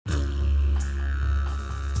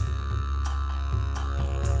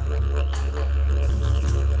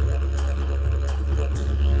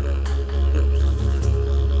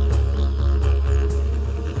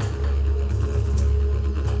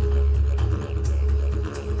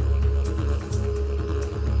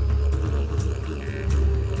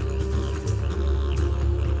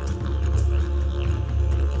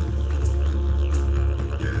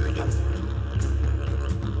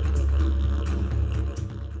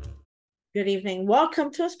Good evening.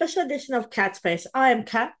 Welcome to a special edition of Cat Space. I am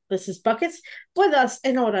Cat. This is Buckets. With us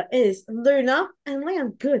in order is Luna and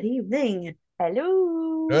Liam. Good evening.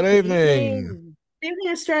 Hello. Good Good evening. evening. Good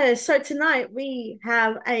evening, Australia. So tonight we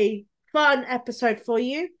have a fun episode for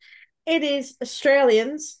you. It is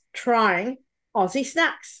Australians trying Aussie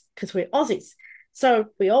snacks because we're Aussies. So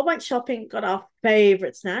we all went shopping, got our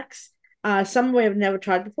favorite snacks. Some we have never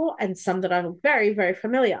tried before, and some that are very, very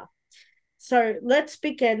familiar. So let's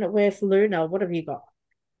begin with Luna. What have you got?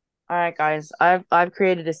 All right, guys. I've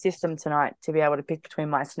created a system tonight to be able to pick between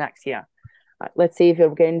my snacks here. All right, let's see if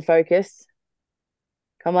it'll get in focus.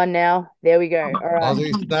 Come on now. There we go. All right.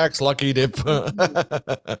 Aussie Snacks Lucky Dip.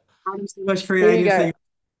 I'm just the most Here we creative go. thing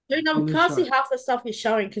Luna, we on this can't see show. half the stuff you're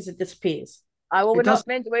showing because it disappears. We're It does. not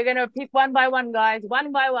meant we're gonna pick one by one, guys.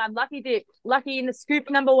 One by one. Lucky dip. Lucky in the scoop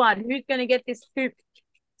number one. Who's gonna get this scoop?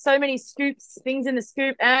 So many scoops, things in the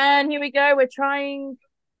scoop. And here we go. We're trying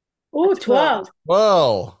Oh, a 12. 12.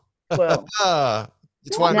 Well, Well,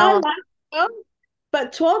 it's Well, one. I now like 12,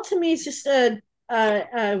 but 12 to me is just a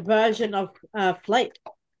version of flake.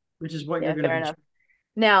 Which is what yeah, you're going fair to be. enough.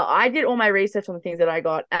 Now, I did all my research on the things that I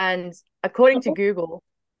got, and according to Google,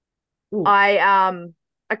 Ooh. I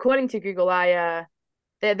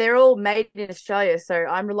they're all made in Australia, so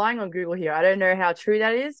I'm relying on Google here. I don't know how true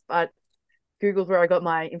that is, but Google's where I got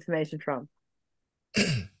my information from.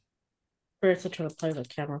 First, I'm trying to play the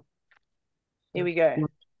camera. Here we go. All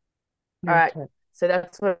right, Okay. so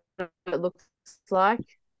that's what it looks like.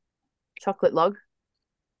 Chocolate log.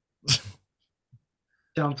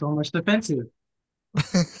 Sounds almost offensive.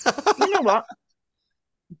 You know what?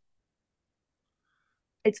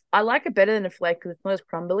 I like it better than a flake because it's not as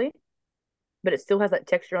crumbly, but it still has that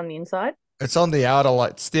texture on the inside. It's on the outer layer.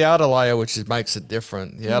 It's the outer layer which makes it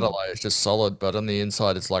different. The outer Mm. layer is just solid, but on the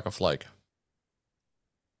inside it's like a flake.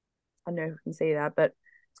 I don't know if you can see that, but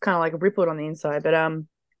it's kind of like rippled on the inside. But all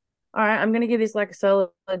right, I'm gonna give this like a solid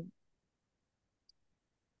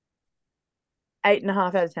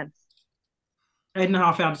 8.5 out of 10.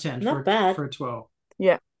 8.5 out of 10 Not bad. for a 12.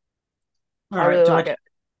 Yeah, All I right. really Do like I it.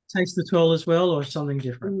 taste the 12 as well or something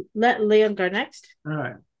different? Let Liam go next. All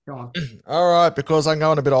right. Go on. All right, because I'm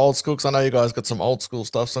going a bit old school, because I know you guys got some old school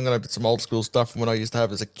stuff, so I'm going to put some old school stuff from when I used to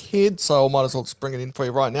have as a kid, so I might as well just bring it in for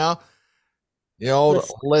you right now. The old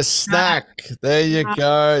Listen. Le Snack. There you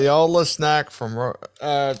go. The old Le Snack from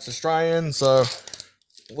it's Australian, so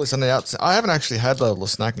listen out. I haven't actually had the Le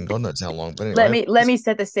Snack in God knows how long, but anyway. Let me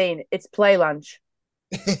set the scene. It's play lunch.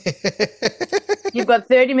 You've got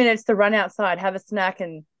 30 minutes to run outside, have a snack,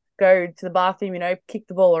 and go to the bathroom. Kick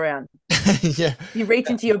the ball around. Yeah. You reach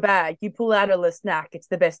into your bag, you pull out a snack. It's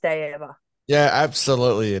the best day ever. Yeah,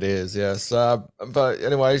 absolutely it is. Yes. But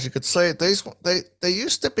anyways, you could see they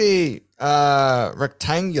used to be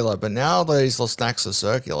rectangular, but now these little snacks are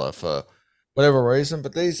circular for whatever reason.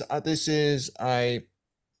 But this is a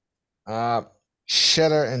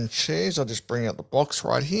cheddar and cheese. I'll just bring out the box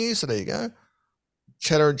right here. So there you go.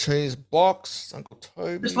 Cheddar and cheese box, Uncle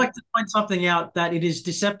Toby. Just like to point something out that it is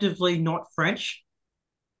deceptively not French.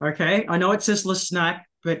 Okay. I know it says Le Snack,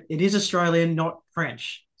 but it is Australian, not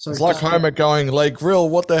French. So It's like Homer going, "Lake Grill,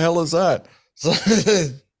 what the hell is that?" So,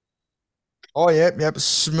 oh yep,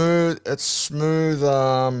 smooth. It's smooth,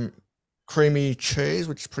 creamy cheese,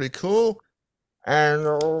 which is pretty cool. And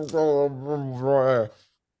I've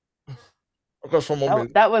got some more.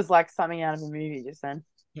 That was like something out of a movie just then.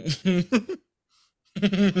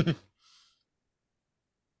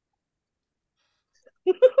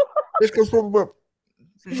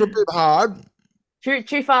 It's a bit hard.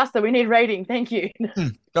 Chew faster. We need rating. Thank you.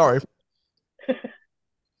 Sorry.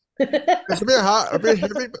 It's a bit hard, a bit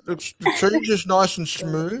heavy, but the cheese is nice and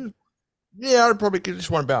smooth. Yeah, I'd probably give this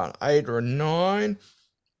one about an 8 or a 9.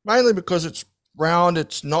 Mainly because it's round,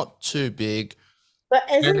 it's not too big, But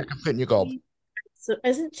and isn't it can fit in your gob.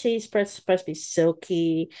 isn't cheese supposed to be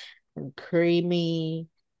silky and creamy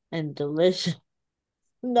and delicious?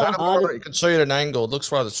 Not hard. You can see it at an angle. It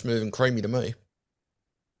looks rather smooth and creamy to me.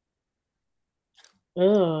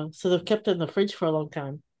 Oh, so they've kept it in the fridge for a long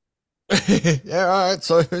time. Yeah, all right.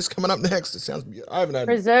 So who's coming up next? It sounds. I haven't had.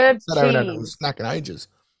 Preserved I haven't had a cheese. snack in ages.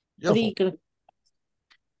 What are Beautiful. you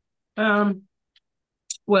gonna?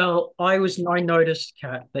 Well, I noticed,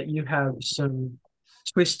 Kat, that you have some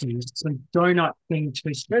twisties, some donut thing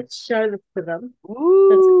twisties. Let's show this to them.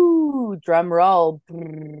 Ooh, drum roll. I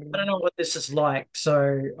don't know what this is like,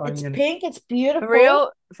 so It's pink. It's beautiful.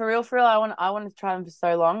 For real. I want to try them for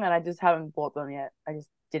so long, and I just haven't bought them yet. I just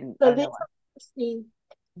didn't. I So don't these know why. are twisty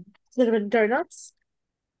cinnamon donuts.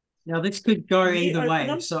 Now this could go Did you either open way.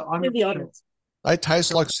 them? So I'm Maybe not the sure. others. They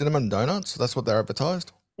taste like cinnamon donuts. That's what they're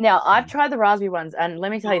advertised. Now, I've tried the raspberry ones, and let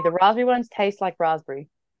me tell you, the raspberry ones taste like raspberry.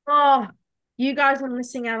 Oh, you guys are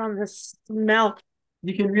missing out on the smell.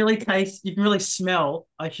 You can really taste, you can really smell.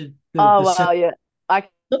 Oh, well, yeah. I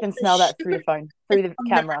Look, can the smell that through sugar the phone, through the on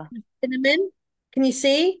that camera. cinnamon. Can you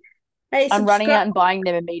see? Hey, I'm running out subscribe. and buying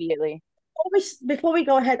them immediately. Before we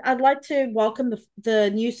go ahead, I'd like to welcome the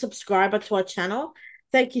new subscriber to our channel.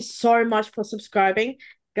 Thank you so much for subscribing.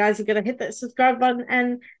 Guys, you're gonna hit that subscribe button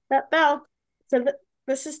and that bell. So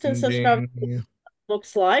this is to Ding, subscribe ding.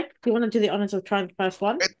 looks like. Do you want to do the honors of trying the first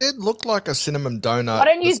one? It did look like a cinnamon donut. Why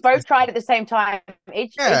don't you both try it at the same time?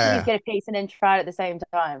 Each of Yeah. you get a piece and then try it at the same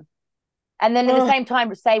time. And then at the Oh. same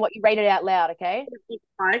time, say what you rated out loud, okay?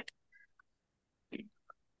 Like,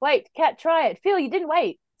 Wait, Kat, try it. Phil, you didn't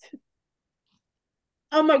wait.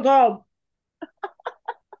 oh my god.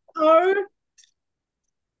 Oh,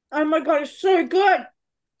 oh my god, it's so good.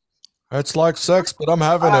 It's like sex, but I'm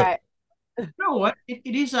having All it. right. You know what?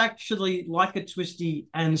 It is actually like a twisty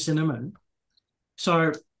and cinnamon.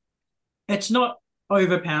 So it's not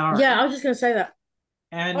overpowering. Yeah, I was just gonna say that.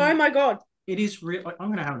 And Oh my god. it is real. I'm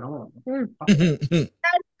gonna have another one.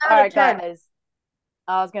 All right, guys.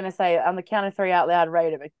 I was gonna say on the count of three out loud,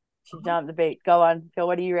 rate it, but she jumped the beat. Go on, Phil.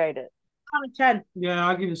 What do you rate it? Out of 10. Yeah,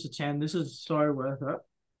 I'll give this a 10. This is so worth it.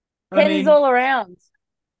 I Tens mean, all around.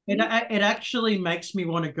 it actually makes me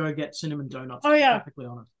want to go get cinnamon donuts. Oh, yeah. To be perfectly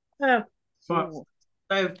honest. Yeah. But Ooh.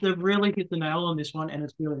 they've really hit the nail on this one, and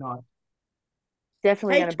it's really nice.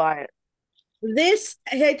 Definitely Hey, gonna buy it. This,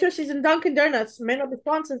 hey, Twisties and Dunkin' Donuts may not be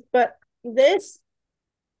sponsors, but this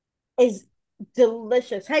is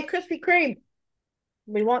delicious. Hey, Krispy Kreme,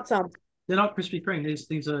 we want some. They're not Krispy Kreme.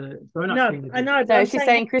 These are donut. No, King. I know. But No, I'm she's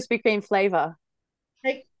saying Krispy Kreme flavor.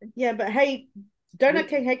 hey, yeah, but hey, Donut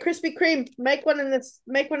King, hey, Krispy Kreme, make one in this.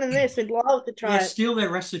 Make one in this. We'd love to try Yeah, it. steal their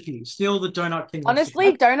recipe. Steal the Donut King Honestly,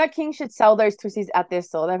 recipe. Donut King should sell those twisties at their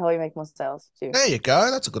store. They'd probably make more sales too. There you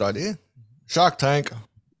go. That's a good idea. Shark Tank.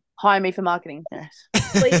 Hire me for marketing. Yes.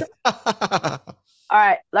 Please. All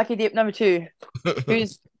right, lucky dip number 2.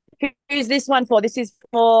 Who's this one for? This is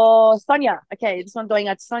for Sonia. Okay, this one going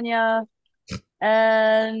out to Sonia.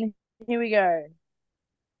 And here we go.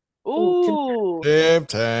 Ooh, Tim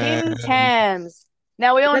Tim Tam. Tams.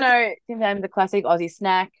 Now we all know Tim Tams, the classic Aussie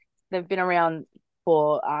snack. They've been around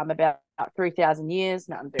for about 3,000 years.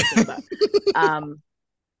 No, I'm joking, but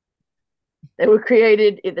they were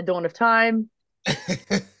created at the dawn of time.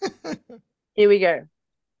 Here we go.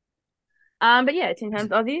 But yeah, Tim Tams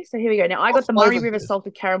Aussie. So here we go. Now I got the Murray River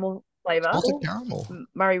salted caramel flavor. Salted caramel.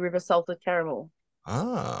 Murray River salted caramel.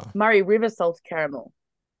 Ah. Murray River salted caramel.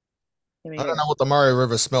 Here we I go. don't know what the Murray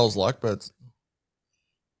River smells like, but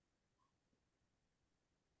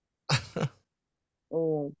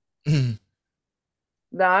Oh,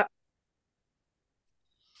 that.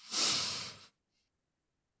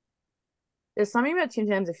 There's something about Tim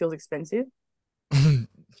Tams that feels expensive.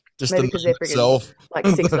 just Maybe the because name they're itself. like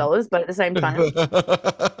 $6, but at the same time,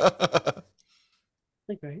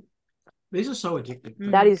 Okay. These are so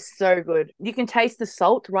addictive. that is so good. You can taste the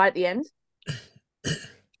salt right at the end.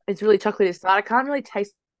 It's really chocolatey to start. I can't really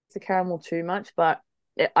taste the caramel too much, but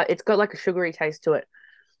it's got like a sugary taste to it.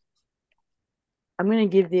 I'm going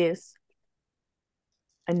to give this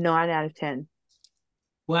a 9 out of 10.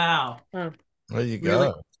 Wow. There you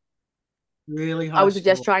go. Really high I would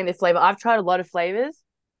suggest score. trying this flavor. I've tried a lot of flavors.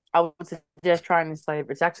 I would suggest trying this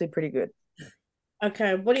flavor. It's actually pretty good.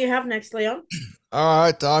 Okay, what do you have next, Leon? All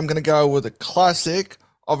right, I'm going to go with a classic.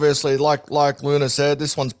 Obviously, like Luna said,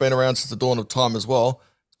 this one's been around since the dawn of time as well.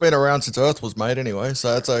 It's been around since Earth was made anyway,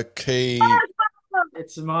 so that's a key.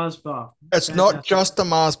 It's a Mars bar. It's not just a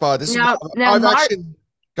Mars bar. This Now, is I've actually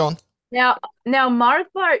gone. Now Mars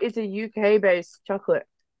bar is a UK-based chocolate.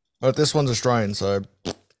 But this one's Australian, so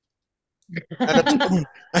and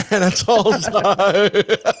it's also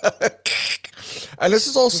and this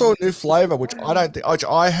is also a new flavor, which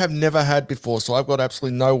I have never had before. So I've got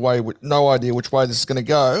absolutely no idea which way this is going to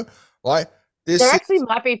go. Right? There actually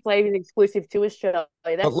might be flavors exclusive to Australia.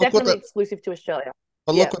 That's definitely exclusive to Australia.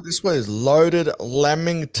 But look what this one is: loaded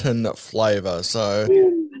Lamington flavor. So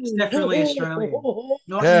It's definitely Australian.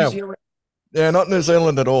 Not Yeah. New Zealand. yeah, not New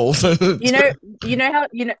Zealand at all.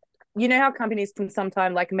 You know how companies can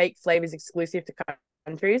sometimes like make flavors exclusive to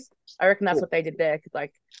countries. I reckon that's what they did there,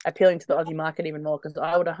 like appealing to the Aussie market even more. Because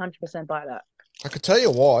I would 100% buy that. I could tell you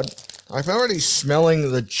what, I'm already smelling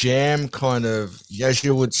the jam kind of, as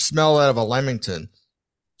you would smell out of a Lamington.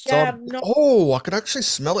 So, I could actually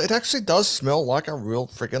smell it. It actually does smell like a real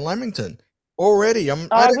freaking Lamington already.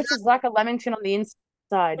 Which is like a Lamington on the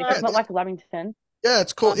inside. It's not like a Lamington. Yeah,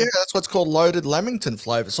 it's called. Yeah, that's what's called loaded Lamington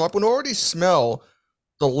flavor. So I can already smell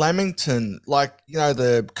the Lamington, like,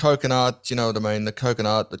 the coconut, you know what I mean? The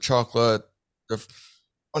coconut, the chocolate, the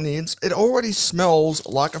on the inside, it already smells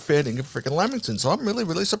like a fair dinkum freaking Lamington. So I'm really,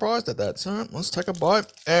 really surprised at that. So let's take a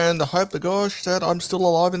bite and hope to gosh that I'm still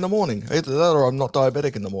alive in the morning. Either that or I'm not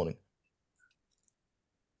diabetic in the morning.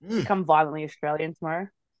 Become violently Australian tomorrow.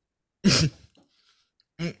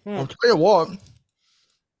 I'll tell you what.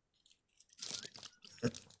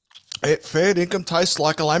 It fair dinkum tastes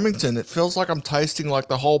like a Lamington. It feels like I'm tasting like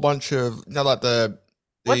the whole bunch of, like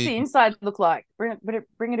What's the inside look like?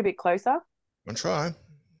 Bring it a bit closer. I'll try.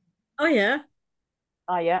 Oh yeah.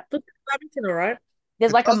 Oh yeah. Look at Lamington, all right.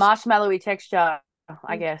 There's like a marshmallowy texture,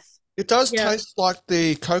 I guess. It does taste like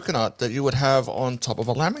the coconut that you would have on top of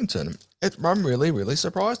a Lamington. I'm really, really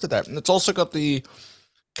surprised at that. And it's also got the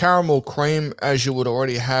caramel cream as you would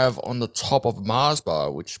already have on the top of a Mars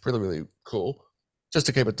bar, which is really, really cool. Just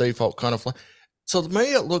to keep a default kind of flavor. So to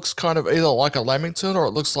me, it looks kind of either like a Lamington or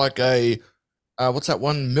it looks like a, what's that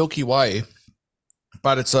one? Milky Way.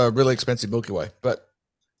 But it's a really expensive Milky Way. But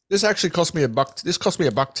this actually cost me $1. This cost me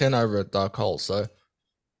 $1.10 over at Dark Hole. So,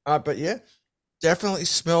 but yeah, definitely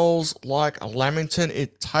smells like a Lamington.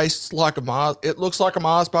 It tastes like a Mars. It looks like a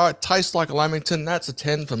Mars bar. It tastes like a Lamington. That's a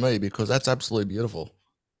 10 for me because that's absolutely beautiful.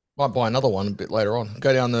 Might buy another one a bit later on.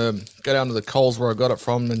 Go down to the Coles where I got it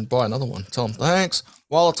from and buy another one. Tell them thanks.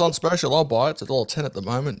 While it's on special, I'll buy it. It's $1.10 at the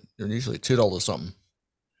moment. They're usually $2 something.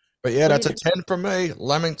 But yeah, that's a 10 from me.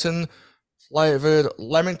 Lamington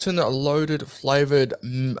loaded flavored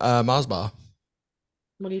Mars bar.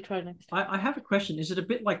 What do you try next? I have a question. Is it a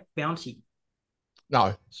bit like Bounty?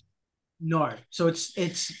 No. So it's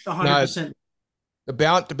 100%.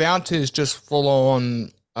 The Bounty is just full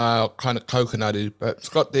on kind of coconutty, but it's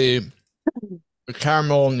got the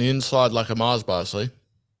caramel on the inside like a Mars bar, see?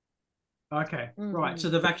 Okay, right. So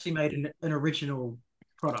they've actually made an original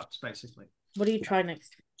product, basically. What do you try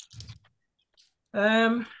next?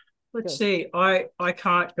 Let's see. I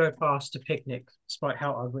can't go past a picnic, despite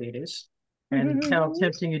how ugly it is and how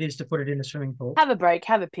tempting it is to put it in a swimming pool. Have a break,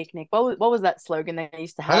 have a picnic. What was that slogan they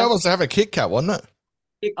used to have? That was to have a Kit Kat, wasn't it?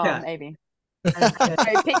 Kit Kat. Oh, maybe. No,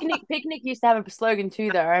 picnic used to have a slogan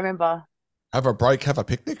too, though. I remember. Have a break, have a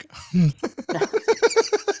picnic.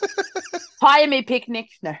 Hire me picnic.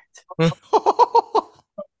 No.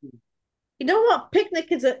 You know what?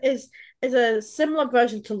 Picnic is a similar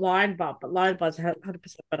version to Lion Bar, but Lion Bar's 100%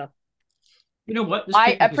 better. You know what?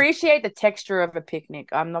 I appreciate the texture of a picnic.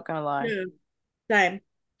 I'm not gonna lie. Yeah. Same.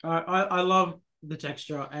 I love the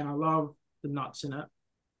texture and I love the nuts in it,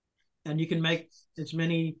 and you can make as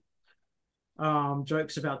many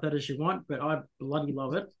jokes about that as you want, but I bloody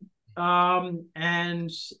love it.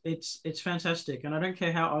 And it's fantastic, and I don't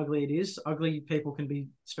care how ugly it is. Ugly people can be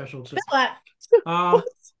special too.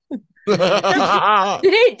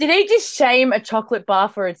 Did he just shame a chocolate bar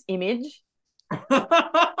for its image?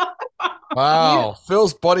 Wow,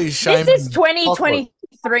 Phil's body shaming. This is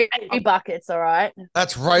 2023 buckets, all right.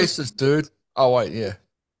 That's racist, dude. Oh wait, yeah.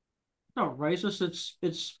 Not racist.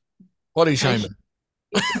 It's body shaming.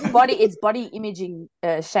 It's body imaging,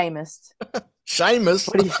 shameist. Shamus.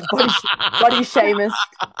 Body shameist.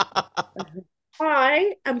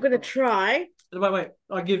 I am gonna try. Wait.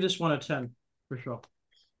 I'll give this one a 10 for sure.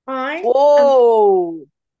 I'm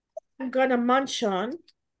gonna munch on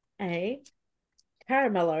a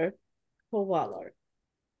caramello koala.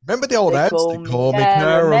 Remember the old ads? They call me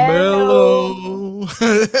Caramello.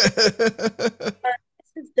 This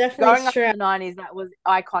is definitely Growing up in Australian. the 90s, that was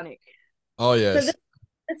iconic. Oh yes. So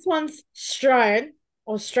this one's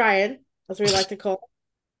Australian, as we like to call it.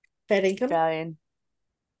 Fair dinkum. Australian.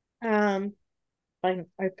 I can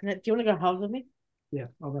open it. Do you want to go halves with me? Yeah,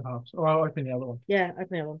 I'll go halves. Or I'll open the other one. Yeah, open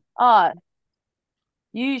the other one. Oh,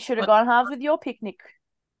 you should have gone halves with your picnic.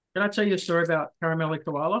 Can I tell you a story about caramello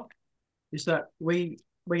koala? Is that we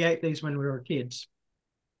ate these when we were kids.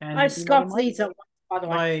 And I scoffed these at once, by the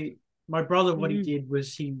way. My brother, what he did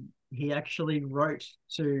was he actually wrote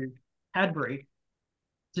to Cadbury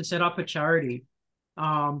to set up a charity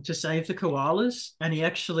to save the koalas, and he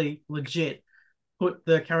actually legit put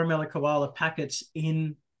the caramello koala packets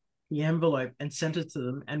in the envelope and sent it to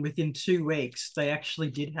them, and within 2 weeks they actually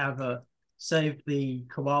did have a save the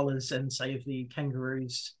koalas and save the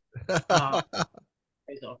kangaroos.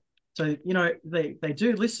 So they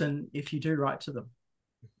do listen if you do write to them.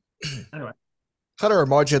 Anyway, kind of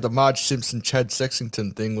reminds you of the Marge Simpson Chad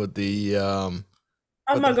Sexington thing with the oh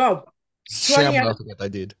my god, sham. I forget they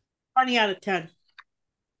did 20 out of 10.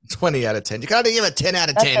 20 out of 10. You can't give it 10 out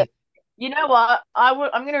of 10. You know what?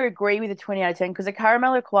 I'm going to agree with the 20 out of 10 because the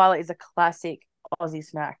caramello koala is a classic Aussie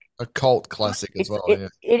snack. A cult classic as It's well.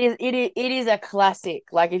 it, Yeah. it is a classic.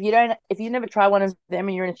 Like if you never try one of them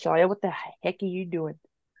and you're in Australia, what the heck are you doing?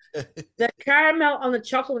 The caramel on the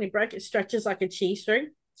chocolate when you break it stretches like a cheese string,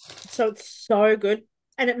 so it's so good.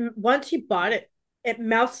 And once you bite it, it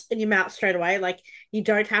melts in your mouth straight away. Like you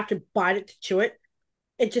don't have to bite it to chew it.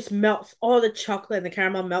 It just melts. All the chocolate and the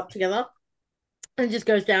caramel melt together, and it just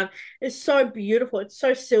goes down. It's so beautiful. It's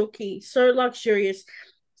so silky, so luxurious,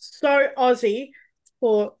 so Aussie.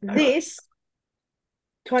 For this,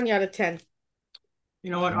 20 out of 10. You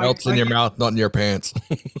know what? Melts in your mouth, not in your pants.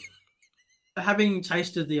 Having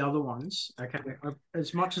tasted the other ones, okay,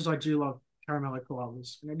 as much as I do love caramello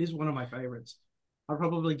koalas, and it is one of my favorites, I'd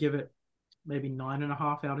probably give it maybe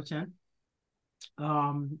 9.5 out of 10.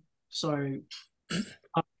 So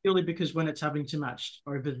purely because when it's having to match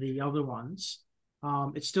over the other ones,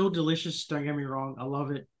 it's still delicious. Don't get me wrong, I love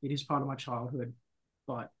it. It is part of my childhood,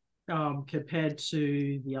 but compared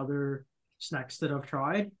to the other snacks that I've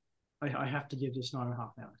tried, I have to give this 9.5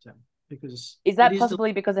 out of 10 because is that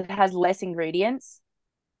possibly because it has less ingredients?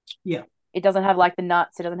 Yeah. It doesn't have like the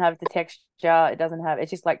nuts. It doesn't have the texture. It doesn't have.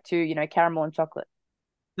 It's just like caramel and chocolate.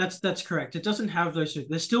 That's correct. It doesn't have those.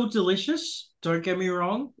 They're still delicious. Don't get me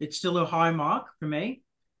wrong. It's still a high mark for me,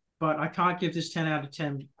 but I can't give this 10 out of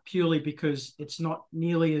 10 purely because it's not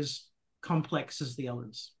nearly as complex as the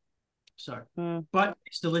others. So, but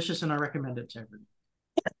it's delicious and I recommend it to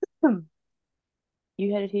everyone.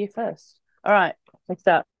 You had it here first. All right, next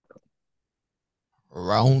up.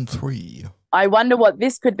 Round 3. I wonder what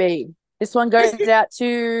this could be. This one goes out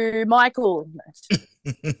to Michael.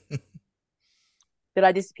 Did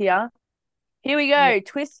I disappear? Here we go. Yeah.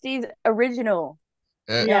 Twisties original.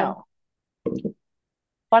 Yeah. Now,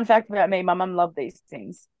 fun fact about me, my mum loved these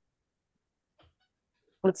things.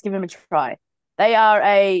 Let's give them a try. They are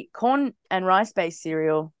a corn and rice-based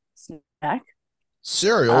cereal snack.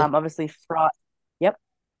 Cereal? Obviously fried. Yep.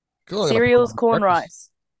 Cool. Cereals, corn, rice,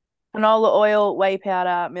 canola oil, whey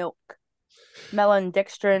powder, milk, melon,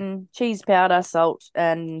 dextrin, cheese powder, salt,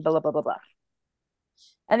 and blah, blah, blah, blah.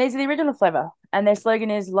 And these are the original flavor. And their slogan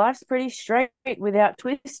is, life's pretty straight without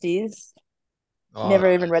twisties. Oh,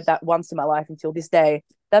 never even read that once in my life until this day.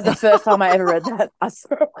 That's the first time I ever read that. I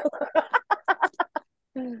saw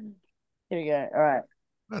Here we go. All right.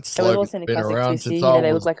 That's so we've all seen a classic twisty.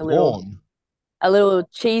 They look like a little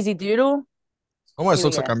cheesy doodle. Almost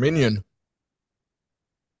looks like a minion.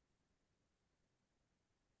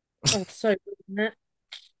 Oh, it's so good, isn't it?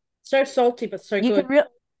 So salty, but so good.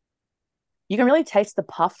 You can really taste the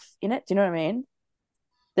puff in it. Do you know what I mean?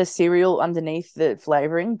 The cereal underneath the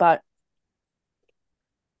flavoring, but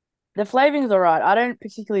the flavoring's all right. I don't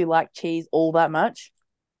particularly like cheese all that much.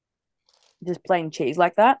 Just plain cheese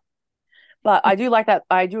like that. But I do like that.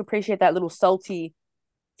 I do appreciate that little salty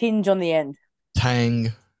tinge on the end.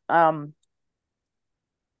 Tang.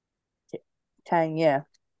 Tang, yeah.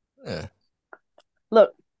 Yeah.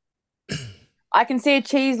 Look, I can see a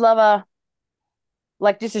cheese lover,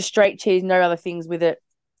 like just a straight cheese, no other things with it,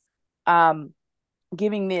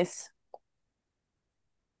 giving this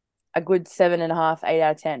a good 7.5, 8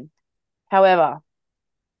 out of 10. However,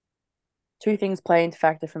 two things play into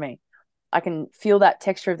factor for me. I can feel that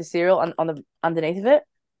texture of the cereal on the underneath of it,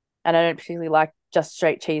 and I don't particularly like just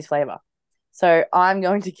straight cheese flavor. So I'm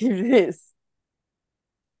going to give this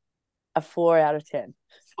a 4 out of 10.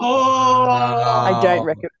 Oh, I don't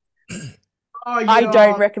recommend. Oh, yeah. I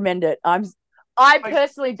don't recommend it. I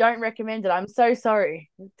personally don't recommend it. I'm so sorry.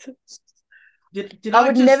 I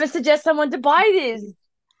would never suggest someone to buy this.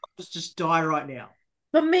 Just die right now.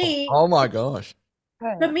 For me, oh my gosh.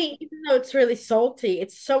 For me, even though it's really salty,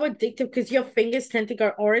 it's so addictive because your fingers tend to go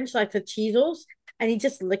orange like the Cheezels, and you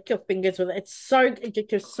just lick your fingers with it. It's so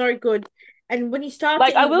addictive, so good. And when you start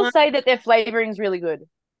I will say that their flavoring is really good.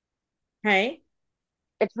 Hey,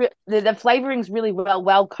 it's the flavoring's really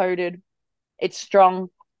well coated. It's strong.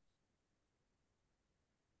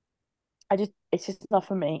 It's just not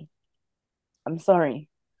for me. I'm sorry.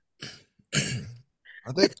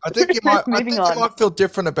 I think you might feel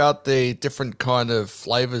different about the different kind of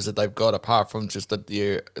flavors that they've got apart from just the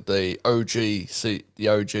OG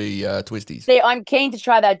Twisties. See, I'm keen to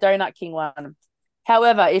try that Donut King one.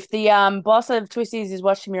 However, if the boss of Twisties is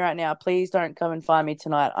watching me right now, please don't come and find me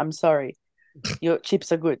tonight. I'm sorry. Your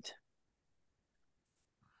chips are good.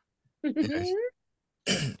 What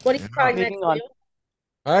are you trying next?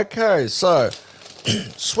 Okay, so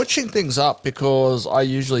switching things up, because I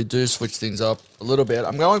usually do switch things up a little bit.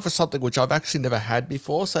 I'm going for something which I've actually never had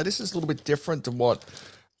before. So this is a little bit different than what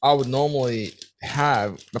I would normally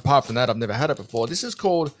have. Apart from that, I've never had it before. This is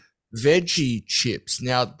called veggie chips.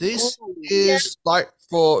 Now, this is like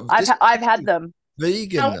for... I've had them.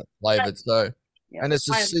 vegan flavored, so Yeah. and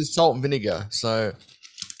it's salt and vinegar. So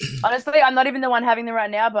Honestly, I'm not even the one having them right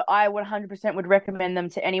now, but I 100% would recommend them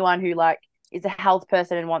to anyone who like is a health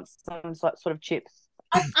person and wants some sort of chips.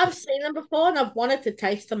 I've seen them before and I've wanted to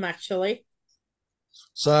taste them actually.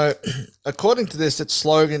 So, according to this, its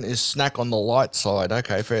slogan is "Snack on the light side."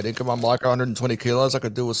 Okay, fair dinkum. I'm like 120 kilos. I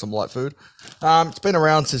could do with some light food. It's been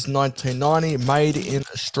around since 1990, made in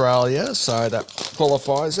Australia, so that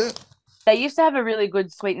qualifies it. They used to have a really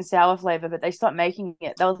good sweet and sour flavor, but they stopped making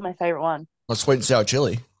it. That was my favorite one. Or sweet and sour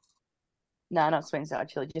chili. No, not sweet and sour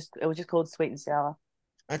chili. It was just called sweet and sour.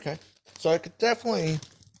 Okay, so I could definitely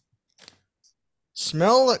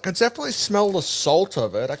smell it. Can definitely smell the salt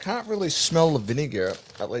of it. I can't really smell the vinegar,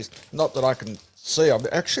 at least not that I can see. It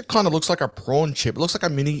actually kind of looks like a prawn chip. It looks like a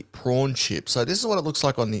mini prawn chip. So this is what it looks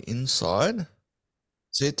like on the inside.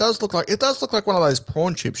 See, it does look like one of those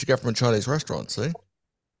prawn chips you get from a Chinese restaurant. See,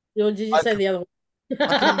 Or did you say the other one?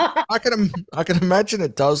 I can imagine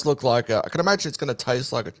it does look like a. I can imagine it's going to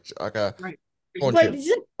taste like a Right. prawn Wait, chip. is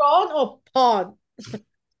it prawn or pod?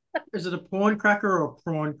 Is it a prawn cracker or a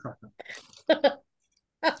prawn cracker?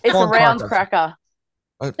 It's Prawn a round cracker.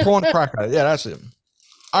 cracker. A prawn cracker. Yeah, that's it.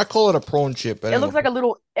 I call it a prawn chip. It looks like a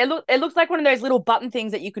little. It looks like one of those little button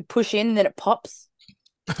things that you could push in and then it pops.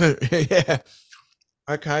 Yeah.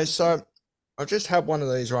 Okay, so I've just had one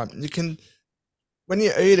of these, right? You can, when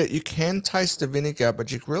you eat it, you can taste the vinegar,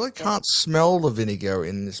 but you really can't smell the vinegar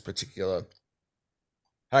in this particular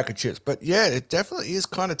pack of chips. But yeah, it definitely is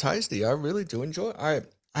kind of tasty. I really do enjoy it. I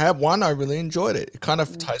had one, I really enjoyed it. It kind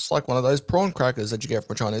of tastes like one of those prawn crackers that you get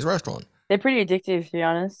from a Chinese restaurant. They're pretty addictive, to be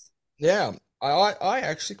honest. Yeah, I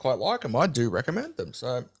actually quite like them. I do recommend them. So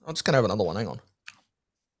I'm just going to have another one. Hang on.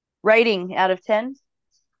 Rating out of 10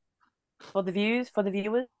 for the viewers,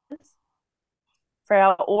 for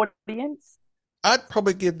our audience. I'd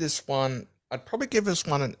probably give this one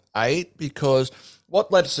an 8 because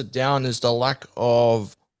what lets it down is the lack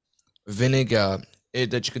of vinegar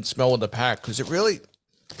that you can smell in the pack, because it really,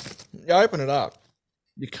 you open it up,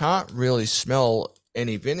 you can't really smell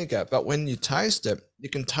any vinegar, but when you taste it, you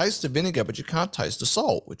can taste the vinegar, but you can't taste the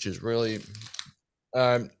salt, which is really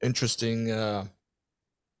interesting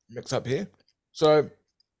mix up here. So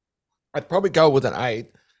I'd probably go with an 8.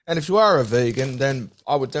 And if you are a vegan, then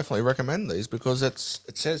I would definitely recommend these because it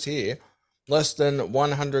says here less than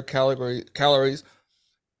 100 calories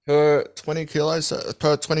per 20 kilos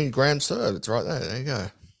per 20 gram served. It's right there. There you go.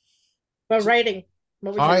 But rating.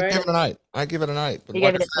 What would you I rate give it? it an 8. I give it an 8. But You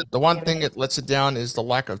like gave I it said, the one thing it lets it down is the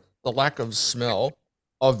lack of smell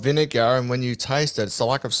of vinegar, and when you taste it, it's the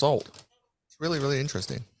lack of salt. It's really, really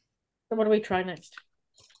interesting. So what do we try next?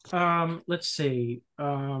 Let's see.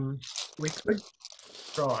 We could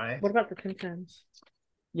try. What about the Tim Tams?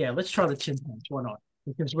 Yeah, let's try the Tim Tams. Why not?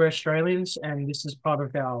 Because we're Australians and this is part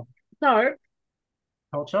of our No,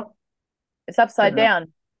 culture. It's upside Yeah.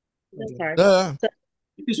 down. sorry. Yeah.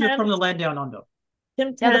 Because we're from the land down under.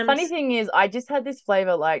 Tim Now, the Tams. funny thing is, I just had this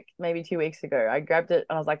flavor like maybe 2 weeks ago. I grabbed it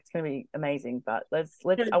and I was like, it's going to be amazing. But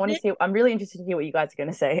I want to see, I'm really interested to hear what you guys are going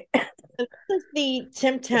to say. This is the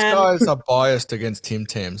Tim These Tam. guys are biased against Tim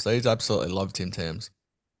Tams. They absolutely love Tim Tams.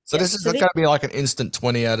 So Yeah, this is so going to be like an instant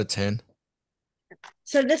 20 out of 10.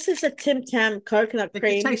 So this is a Tim Tam coconut It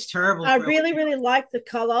cream. tastes terrible. I really, really like the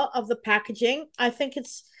color of the packaging. I think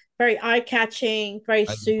it's very eye-catching, very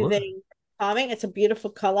Navy soothing, calming. It's a beautiful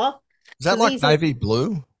color. Is that So like these are- navy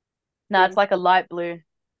blue? No, it's like a light blue.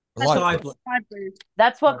 I like Sky blue. blue. Sky blue.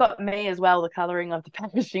 That's what got me as well, the coloring of the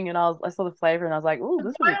packaging. And I saw the flavor and I was like, ooh,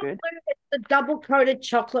 this will be good. It's the double-coated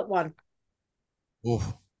chocolate one.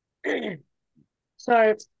 Oof.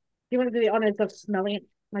 So, do you want to do the honors of smelling it,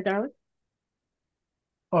 my darling?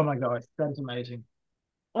 Oh my God, that's amazing.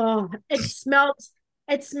 Oh, it smells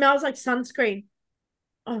like sunscreen.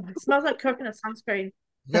 Oh, it smells like coconut sunscreen.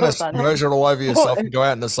 You're going to Fun. smudge it all over yourself and go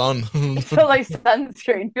out in the sun. It feels like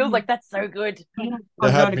sunscreen. Feels like that's so good. There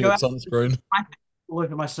I'm had going to been go a out sunscreen. all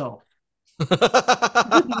over myself.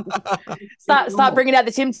 Start bringing out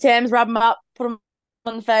the Tim Tams, rub them up, put them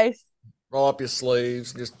on the face. Roll up your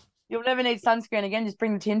sleeves. Just You'll never need sunscreen again. Just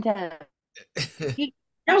bring the Tim Tams. You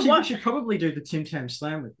know Actually, we what? should probably do the Tim Tam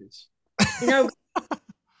Slam with this. You know,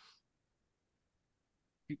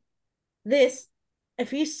 this,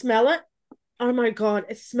 if you smell it, oh my God,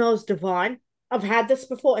 it smells divine. I've had this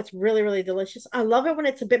before. It's really, really delicious. I love it when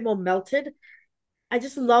it's a bit more melted. I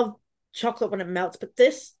just love chocolate when it melts, but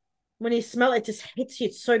this, when you smell it, it just hits you.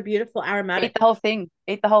 It's so beautiful, aromatic. Eat the whole thing.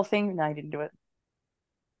 Eat the whole thing. No, you didn't do it.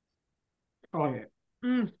 Oh yeah,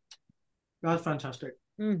 Mm, that's fantastic.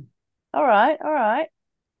 mm, All right. All right.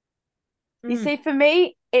 You mm. see, for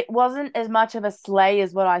me, it wasn't as much of a slay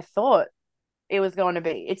as what I thought it was going to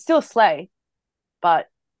be. It's still Slay, but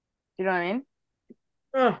you know what I mean?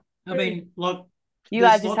 Oh, I mean, look, You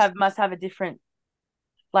there's guys just lots, must have a different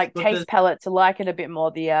like look, taste palette to like it a bit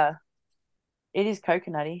more. It is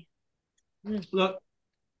coconutty. look,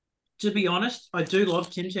 to be honest, I do love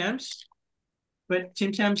Tim Tams, but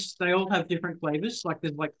Tim Tams, they all have different flavors. Like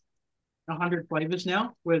there's like 100 flavors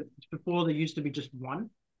now, where before there used to be just one.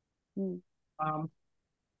 Mm.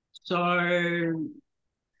 So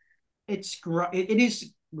it's great. It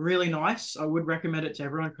is really nice. I would recommend it to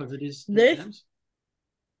everyone because it is Tim This? Tams.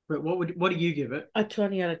 But what do you give it? a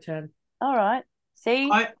 20 out of 10. All right.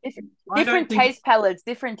 See, I different think taste palettes.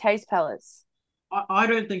 Different taste palettes. I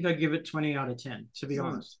don't think I give it 20 out of 10, to be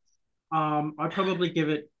honest. I'd probably give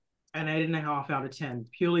it an 8.5 out of 10,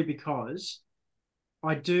 purely because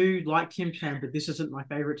I do like Tim Tam, but this isn't my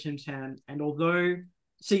favorite Tim Tam. And although,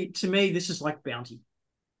 see, to me, this is like Bounty.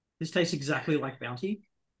 This tastes exactly like Bounty.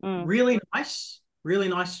 Mm. Really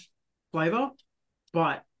nice flavor.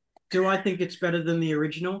 But do I think it's better than the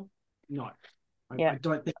original? No, Yeah. I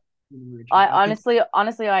don't think. I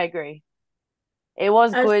honestly, I agree. It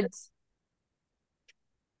was good.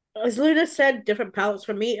 As Luna said, different palettes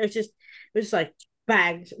for me. It was like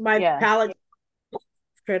bags. My palette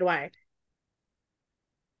straight away.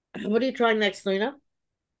 What are you trying next, Luna?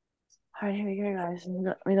 All right, here we go, guys.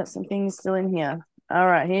 We got some things still in here. All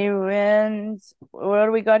right, here went. What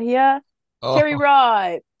do we got here? Oh, Cherry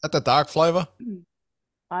ripe. That the dark flavor? This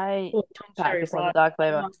one, the dark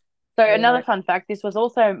flavor. So another fun fact: this was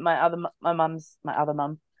also my mum's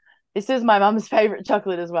This is my mum's favorite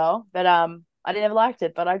chocolate as well. But I never liked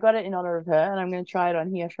it, but I got it in honor of her, and I'm going to try it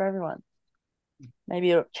on here for everyone.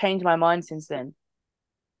 Maybe it'll change my mind since then.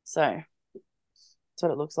 So that's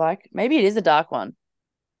what it looks like. Maybe it is a dark one.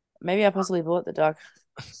 Maybe I possibly bought the dark.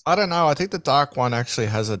 I don't know. I think the dark one actually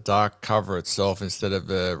has a dark cover itself instead of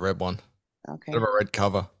the red one. Okay. Instead of a red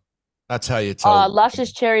cover. That's how you tell.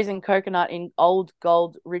 Luscious cherries and coconut in old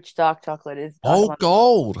gold rich dark chocolate is old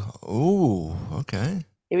gold. Ooh, okay.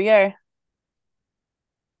 Here we go.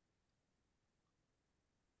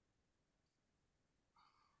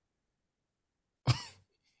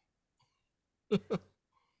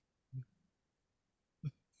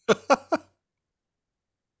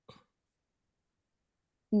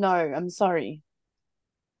 No, I'm sorry.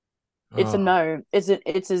 It's a no. It's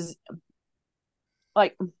as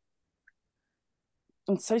like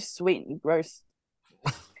it's so sweet and gross.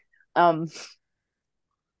 I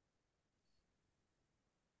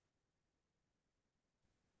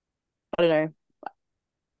don't know.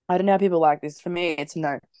 I don't know how people like this. For me, it's a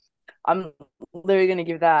no. I'm literally gonna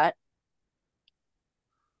give that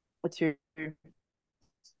a 2. I'm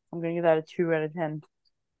gonna give that a 2 out of 10.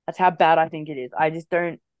 That's how bad I think it is. I just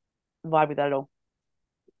don't vibe with that at all.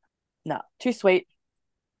 No, too sweet.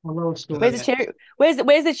 Where's the cherry? Where's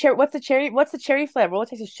the cherry? What's the cherry flavor? All it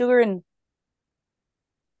tastes is sugar and.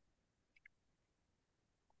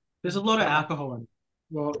 There's a lot of alcohol in it.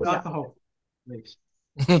 Well, alcohol, at least.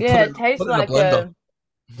 Yeah, it tastes like a.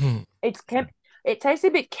 It tastes a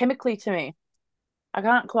bit chemically to me. I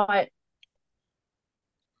can't quite.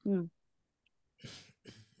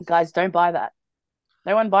 Guys, don't buy that.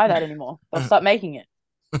 No one buy that anymore. They'll stop making it.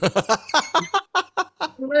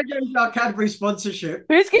 We're getting our Cadbury sponsorship.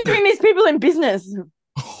 Who's giving these people in business?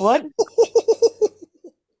 What?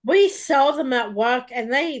 We sell them at work,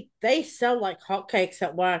 and they sell like hotcakes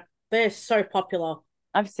at work. They're so popular.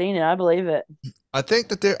 I've seen it. I believe it. I think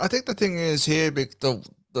the thing is here, the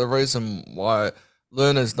reason why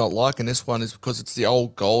Luna's not liking this one is because it's the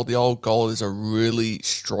old gold. The old gold is a really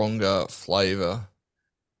stronger flavor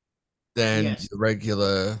than the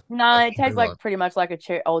regular. No, it tastes like pretty much like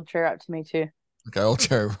a old cherry up to me too. Okay, old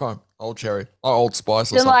cherry, right? Old cherry, old spice.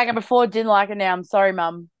 Didn't like it before, didn't like it now. I'm sorry,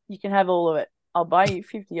 Mum. You can have all of it. I'll buy you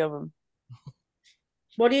 50 of them.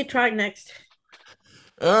 What are you trying next?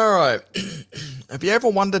 All right. Have you ever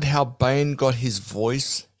wondered how Bane got his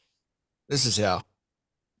voice? This is how.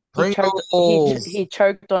 Pringles. He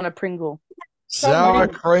choked on a Pringle. Sour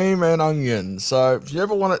cream and onion. So if you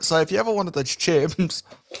ever wanted those chips,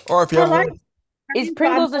 or if you ever is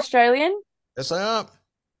Pringles Australian? Yes, they are.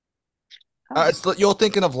 You're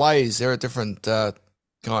thinking of Lay's. They're a different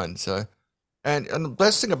kind. So, and the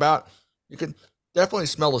best thing about you can definitely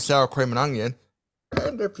smell the sour cream and onion.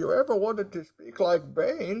 And if you ever wanted to speak like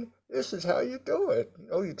Bane, this is how you do it.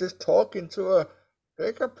 You just talk into a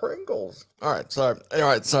bag of Pringles. All right. So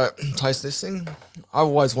taste this thing. I've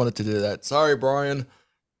always wanted to do that. Sorry, Brian.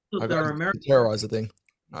 I got to terrorize the thing.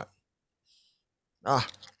 All right.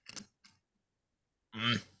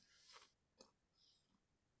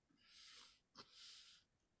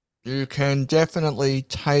 you can definitely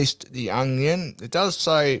taste the onion. It does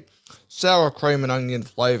say sour cream and onion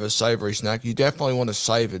flavor savory snack. You definitely want to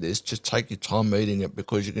savor this. Just take your time eating it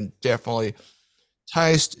because you can definitely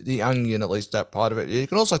taste the onion, at least that part of it. You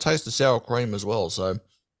can also taste the sour cream as well. So,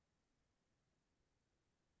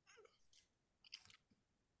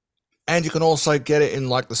 and you can also get it in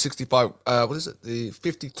like the 65, what is it, the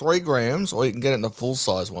 53 grams, or you can get it in the full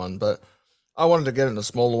size one. But I wanted to get it in a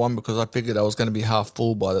smaller one because I figured I was going to be half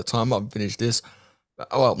full by the time I finished this.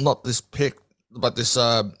 Well, not this pick, but this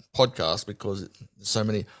podcast because there's so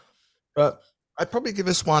many. But I'd probably give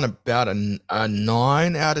this one about a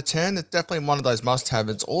 9 out of 10. It's definitely one of those must have.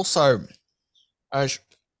 It's also, I'll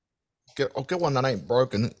get one that ain't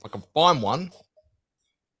broken. I can find one.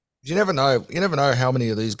 You never know. You never know how many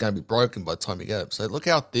of these are going to be broken by the time you get it. So look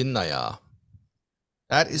how thin they are.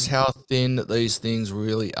 That is how thin these things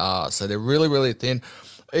really are. So they're really, really thin,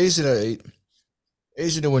 easy to eat,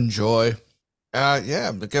 easy to enjoy. Yeah,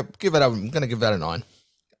 I'm going to give that a 9.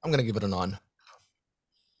 I'm going to give it a 9.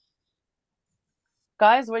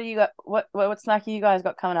 Guys, what do you got? What snack you guys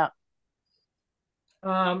got coming up?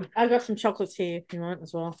 I got some chocolates here if you want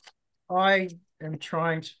as well. I am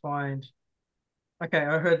trying to find. Okay,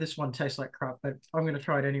 I heard this one tastes like crap, but I'm going to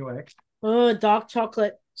try it anyway. Oh, dark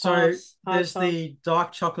chocolate. So there's the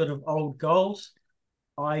dark chocolate of Old Gold.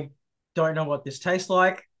 I don't know what this tastes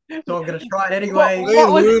like, so I'm going to try it anyway.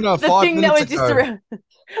 What was Luna, the 5 thing that was minutes just ago. around?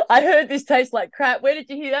 I heard this tastes like crap. Where did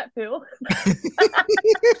you hear that, Phil?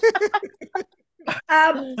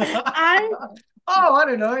 I I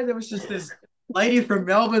don't know. There was just this lady from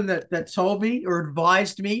Melbourne that told me or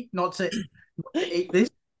advised me not to eat this.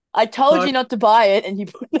 I told So- you not to buy it, and you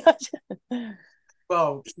put that.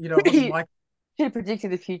 Well, it wasn't my Should have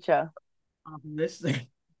predicted the future. this thing.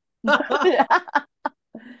 No,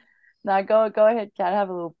 go ahead, Kat. Have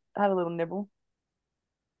a little nibble.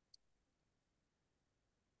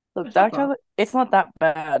 Look, It's dark not bad. chocolate. It's not that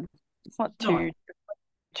bad. It's not No,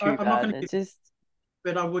 too I'm not bad. gonna It's just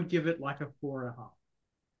but I would give it like a 4.5.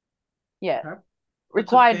 yeah. Okay.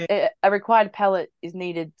 Required a required palate is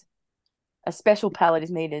needed. A special palate is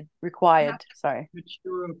needed. Required. Sorry.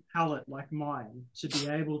 Mature palate like mine to be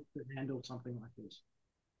able to handle something like this.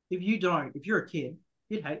 If you're a kid,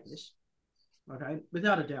 you'd hate this. Okay,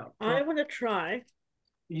 without a doubt. I want to try.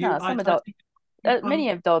 No, some adults. think, Many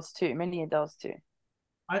adults too. Many adults too.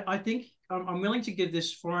 I think I'm willing to give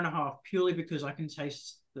this 4.5 purely because I can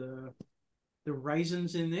taste the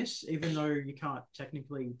raisins in this, even though you can't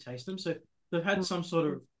technically taste them. So they've had some sort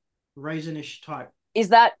of raisinish type. Is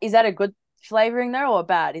that a good flavoring though, or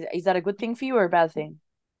bad? Is that a good thing for you or a bad thing?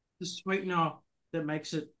 The sweetener that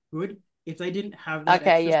makes it good. If they didn't have that,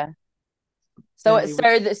 Okay, extra, yeah.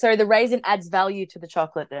 So the raisin adds value to the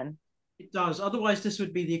chocolate then. it does. Otherwise, this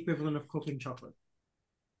would be the equivalent of cooking chocolate.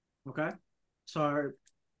 Okay, so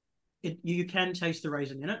you can taste the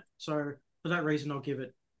raisin in it. So for that reason, I'll give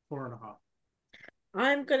it 4.5.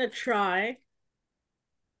 I'm gonna try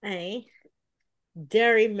a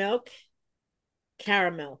dairy milk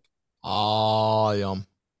caramel. Oh, yum.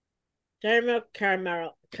 Dairy milk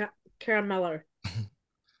caramello.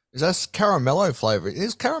 Is that caramello flavor? It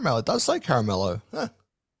is caramel. It does say caramello. Huh.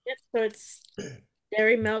 Yep, so it's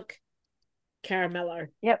dairy milk caramello.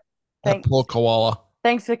 Yep. That poor koala.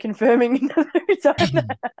 Thanks for confirming. Not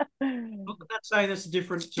that that's saying that's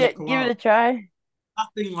different to a Give koala. it a try.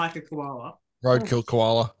 Nothing like a koala. Roadkill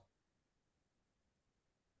koala.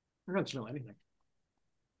 I don't smell anything.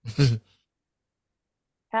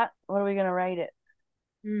 Kat, what are we gonna rate it?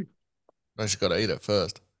 I just got to eat it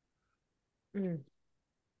first. Mm.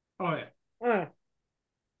 Oh yeah.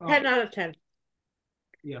 Oh, 10 out of 10.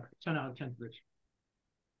 Yeah, 10 out of 10 for this.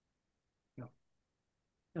 Yeah.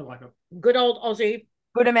 I like it. Good old Aussie.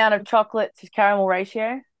 Good amount of chocolate to caramel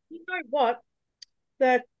ratio. You know what?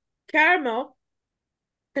 The caramel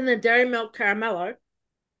in the dairy milk caramello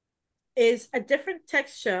is a different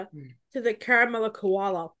texture to the caramello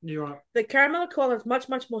koala. You're right. The caramello koala is much,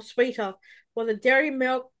 much more sweeter, while the dairy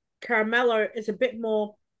milk caramello is a bit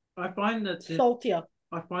more I find that saltier.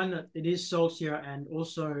 I find that it is saltier and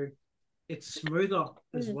also it's smoother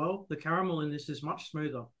as well. The caramel in this is much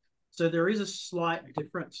smoother. So there is a slight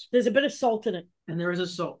difference. There's a bit of salt in it. And there is a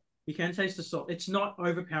salt. You can taste the salt. It's not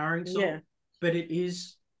overpowering salt, but it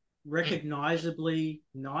is recognizably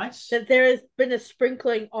nice. That there has been a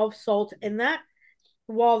sprinkling of salt in that,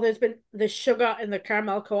 while there's been the sugar in the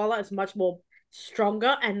caramel koala is much more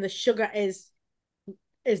stronger, and the sugar is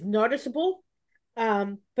noticeable.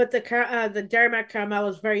 But the dairy milk caramel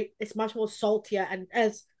is it's much more saltier, and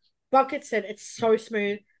as Bucket said, it's so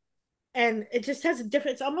smooth, and it just has a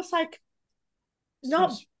different. It's almost like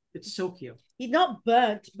It's silkier. You're not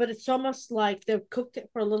burnt, but it's almost like they've cooked it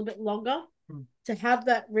for a little bit longer to have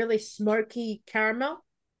that really smoky caramel.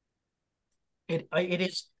 It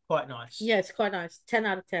is quite nice. Yeah, it's quite nice. 10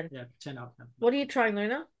 out of 10. Yeah, 10 out of 10. What are you trying,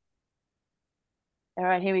 Luna? All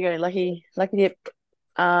right, here we go. Lucky dip.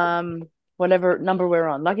 Whatever number we're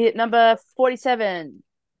on. Lucky dip number 47.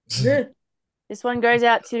 This one goes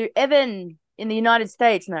out to Evan in the United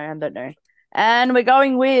States. No, I don't know. And we're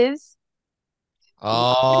going with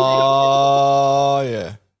Oh,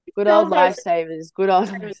 yeah. good old lifesavers. Good old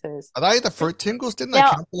lifesavers. Are they the fruit tingles? Didn't they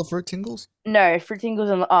Now- count for the fruit tingles? No, fruit tingles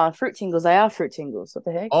and fruit tingles. They are fruit tingles. What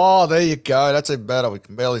the heck? Oh, there you go. That's even better. We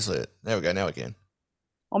can barely see it. There we go. Now we can.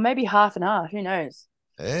 Or maybe half and half. Who knows?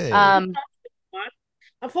 Hey.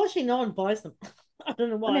 Unfortunately, no one buys them. I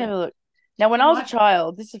don't know Let me have why. a look. Now, when I was a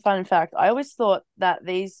child, this is a fun fact. I always thought that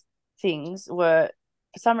these things were,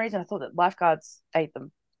 for some reason, I thought that lifeguards ate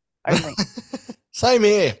them only. Same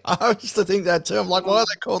here. I used to think that too. I'm like, why are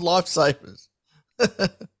they called lifesavers?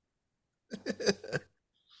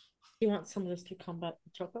 You want some of this to combat the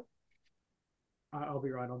chocolate? I'll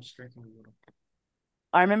be right. I'm just drinking water.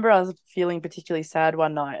 I remember I was feeling particularly sad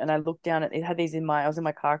one night, and I looked down at it. Had these I was in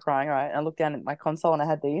my car crying, right? And I looked down at my console, and I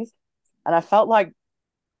had these, and I felt like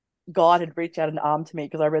God had reached out an arm to me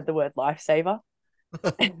because I read the word lifesaver.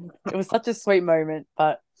 It was such a sweet moment.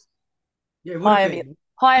 But Yeah,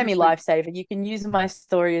 hire me, lifesaver. You can use my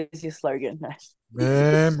story as your slogan.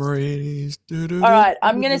 Memories. All right,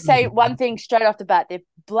 I'm gonna say one thing straight off the bat. They're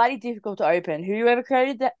bloody difficult to open. Whoever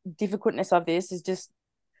created the difficultness of this is just.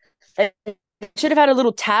 It should have had a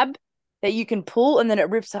little tab that you can pull, and then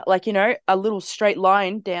it rips like a little straight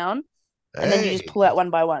line down, and then you just pull out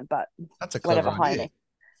one by one. But that's a clever whatever, hire idea.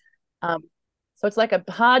 me. So it's like a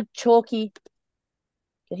hard chalky. You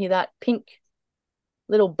can hear that pink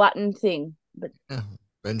little button thing, but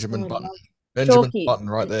Benjamin Oh, Button. no. Benjamin Chalky. Button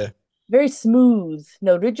right there. very smooth,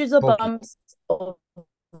 no ridges or Chalky. bumps. Or...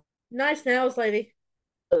 Nice nails, lady.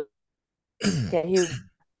 Yeah, he.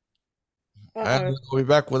 And we'll be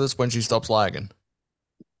back with us when she stops lagging.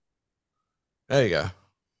 There you go.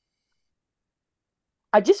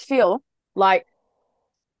 I just feel like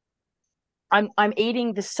I'm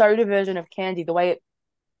eating the soda version of candy, the way it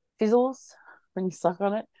fizzles when you suck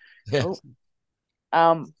on it. Yes.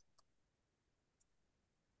 Oh.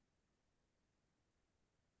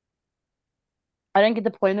 I don't get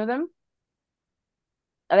the point of them.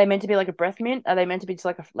 Are they meant to be like a breath mint? Are they meant to be just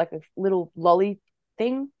like a little lolly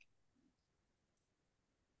thing?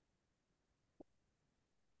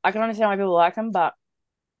 I can understand why people like them, but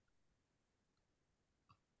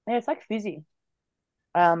yeah, it's like fizzy.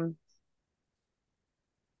 It's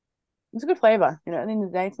a good flavor. At the end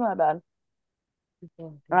of the day, it's not that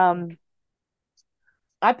bad.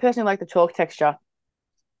 I personally like the chalk texture.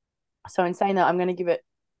 So in saying that, I'm going to give it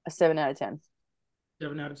a 7 out of 10.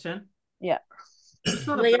 7 out of 10? Yeah.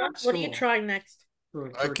 Leon, what are you trying next?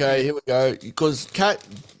 Okay, here we go. Because Kat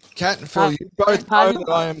and Phil, you both know that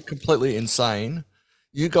I am completely insane.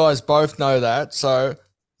 You guys both know that. So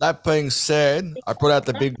that being said, I put out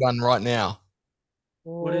the big one right now.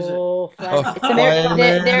 What is it?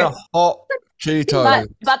 Flaming hot Cheetos.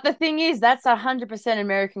 But the thing is, that's 100%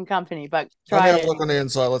 American company. But Let me try have it. a look on the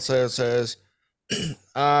inside. Let's see. It says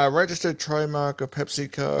registered trademark of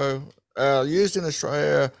PepsiCo, used in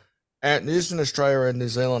Australia and New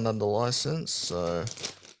Zealand under license. So.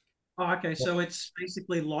 Oh, okay, so it's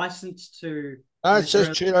basically licensed to. No, it says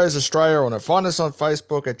Cheetos Australia on it. Find us on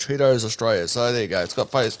Facebook at Cheetos Australia. So there you go. It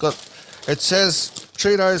says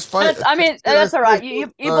Cheetos. That's all right. You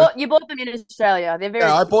bought them in Australia. They're very.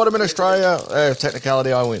 Yeah, I bought them in Australia.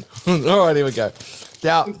 Technicality, I win. All right, here we go.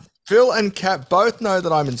 Now, Phil and Kat both know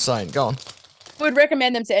that I'm insane. Go on. Would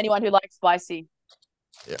recommend them to anyone who likes spicy.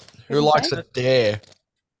 Yeah, who likes a dare?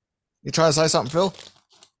 You trying to say something, Phil?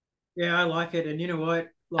 Yeah, I like it, and you know what?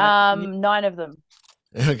 Like, 9 of them.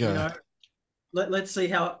 There we go. Let's see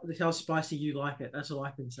how spicy you like it. That's all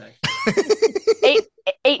I can say.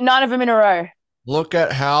 Eat 9 of them in a row. Look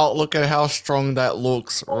at how strong that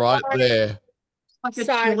looks right there. Like a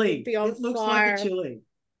chili. Be on It looks fire. like a chili.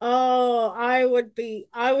 Oh, I would be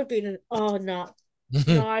in an, oh no.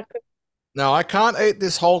 No, I could. No, I can't eat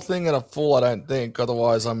this whole thing in a full, I don't think.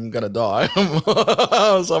 Otherwise, I'm going to die.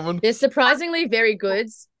 They're surprisingly very good,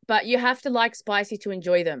 but you have to like spicy to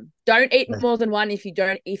enjoy them. Don't eat more than one if you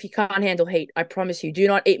can't handle heat. I promise you, do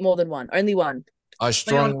not eat more than one. Only one. I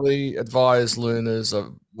strongly advise Luna's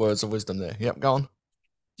words of wisdom there. Yep, go on.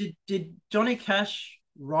 Did Johnny Cash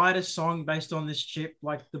write a song based on this chip,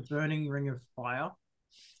 like the burning ring of fire?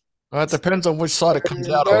 It depends on which side it comes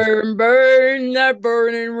out of. Burn that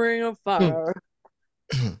burning ring of fire.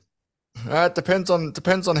 Depends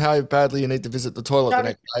on how badly you need to visit the toilet the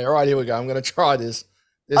next day. All right, here we go. I'm gonna try this.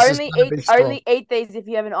 This is Only gonna eat be strong. only eat these if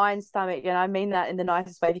you have an iron stomach, and I mean that in the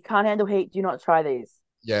nicest way. If you can't handle heat, do not try these.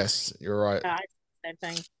 Yes, you're right. Same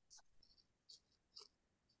thing.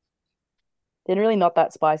 They're really not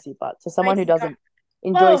that spicy, but to someone who Face is doesn't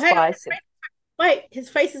enjoy hang on. spice. Wait, his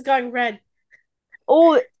face is going red.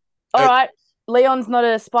 Oh, all It- right. Leon's not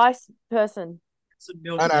a spice person. Some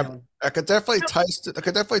milk I know. down. I could definitely taste it. I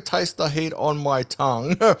could definitely taste the heat on my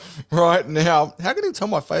tongue right now. How can you tell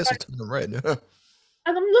my face is turning red?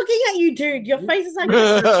 And I'm looking at you, dude. Your face is like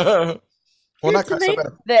Well, in that Dude, case, I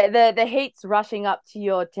tomato- better. The heat's rushing up to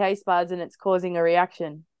your taste buds and it's causing a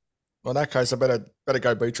reaction. Well, in that case, I better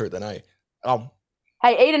go beetroot then, eh?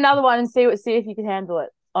 Hey, eat another one and see if you can handle it.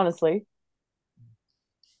 Honestly,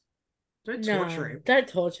 Don't No, torture him. don't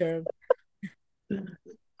torture him.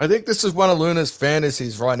 I think this is one of Luna's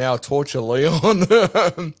fantasies right now. Torture Leon.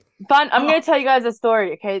 fun. I'm gonna tell you guys a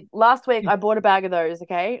story. Okay, last week I bought a bag of those.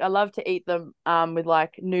 Okay, I love to eat them with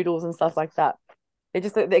like noodles and stuff like that.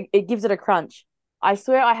 It gives it a crunch. I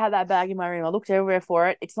swear I had that bag in my room. I looked everywhere for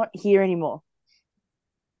it. It's not here anymore.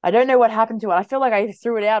 I don't know what happened to it. I feel like I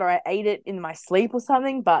threw it out or I ate it in my sleep or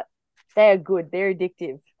something, but they are good. They're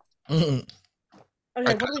addictive. Okay,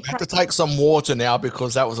 I what are we have to trying? take some water now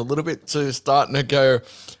because that was a little bit too starting to go.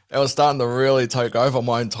 It was starting to really take over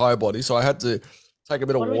my entire body, so I had to take a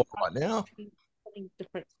bit of What are we water right now. Something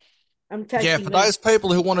different. I'm Yeah, texting for Lynn. those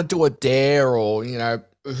people who want to do a dare or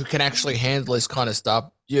who can actually handle this kind of stuff,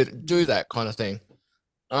 you do that kind of thing.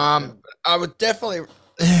 I would definitely,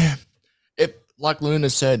 if like Luna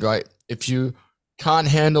said, right, if you can't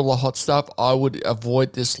handle the hot stuff, I would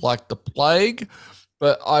avoid this like the plague.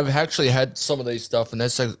 But I've actually had some of these stuff, and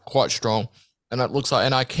they're quite strong, and it looks like,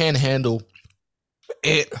 and I can handle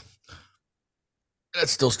it.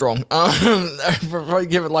 It's still strong. Probably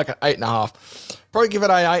give it like an 8.5. Probably give it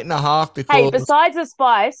an 8.5 Hey, because besides the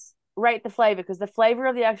spice, rate the flavor because the flavor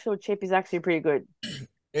of the actual chip is actually pretty good.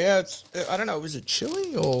 yeah, I don't know, is it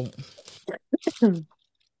chili or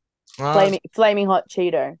uh, Flaming hot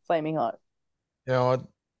Cheeto, flaming hot.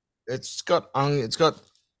 it's got onion,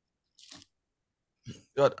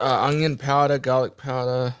 onion powder, garlic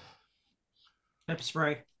powder. Pepper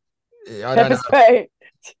spray. Yeah, I don't Pepper know. spray.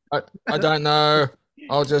 I don't know.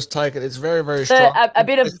 I'll just take it. It's very, very strong. A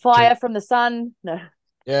bit of fire from the sun. No.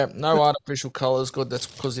 Yeah, no artificial colors. Good. That's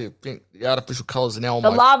because you think the artificial colors are now on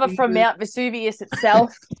The my lava from fingers. Mount Vesuvius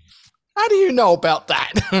itself. How do you know about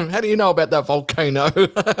that? How do you know about that volcano?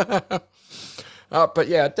 But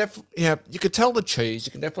yeah, you could tell the cheese.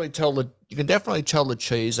 You can definitely tell the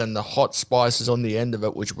cheese and the hot spices on the end of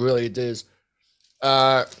it, which really does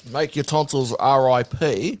make your tonsils RIP.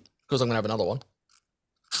 Because I'm gonna have another one.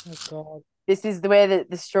 Oh god. This is where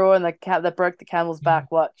the straw and the cat that broke the camel's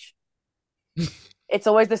back. Watch. It's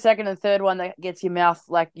always the second and third one that gets your mouth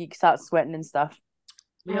like you start sweating and stuff.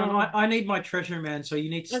 Leon, I need my treasure, man, so you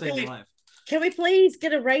need to stay Okay. alive. Can we please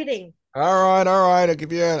get a rating? All right. I'll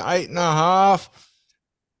give you an 8.5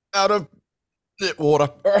 out of water.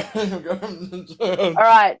 All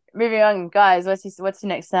right, moving on, guys. What's your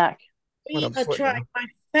next snack? We I'm are sweating trying my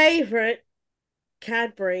favorite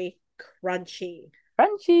Cadbury Crunchy.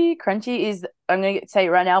 Crunchy is, I'm gonna say it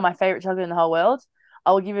right now, my favorite chocolate in the whole world.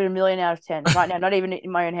 I will give it 1,000,000 out of 10 right now, not even in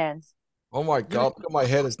my own hands. Oh my god! Look at my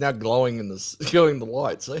head; it's now glowing in glowing the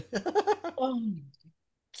light. See? Oh,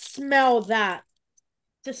 smell that.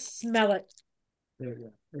 Just smell it. There we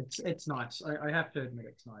go. It's nice. I have to admit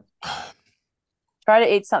it's nice. Try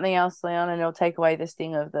to eat something else, Leon, and it'll take away the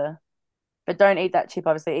sting of the. But don't eat that chip.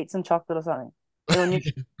 Obviously, eat some chocolate or something.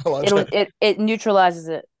 It neutralizes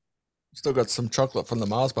it. Still got some chocolate from the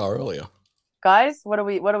Mars bar earlier. Guys, what are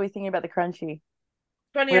we thinking about the crunchy?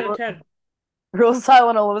 20 out of 10. We're all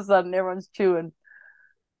silent all of a sudden. Everyone's chewing.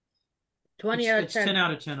 20 out of It's 10. 10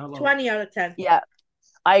 out of 10. I love 20 out of 10. Yeah,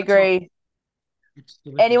 I agree. It's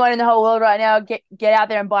delicious. Anyone in the whole world right now, get out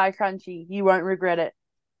there and buy a crunchy. You won't regret it.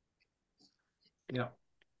 Yeah.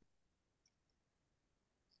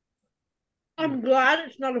 I'm glad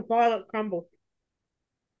it's not a violet crumble.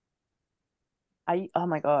 Oh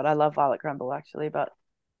my god, I love violet crumble actually, but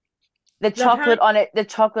the chocolate on it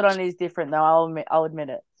is different though. I'll admit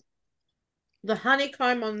it. The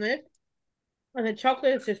honeycomb on this and the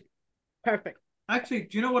chocolate is just perfect. Actually,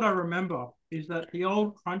 do you know what I remember? Is that the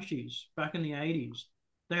old crunchies back in the 80s,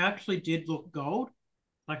 they actually did look gold.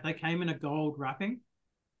 Like they came in a gold wrapping.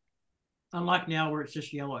 Unlike now where it's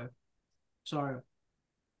just yellow. So,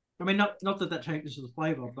 I mean, not that changes the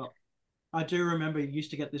flavor, but I do remember you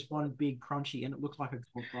used to get this one big crunchy and it looked like a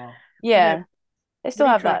gold bar. Yeah, they still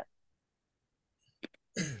have that.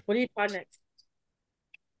 What do you try next?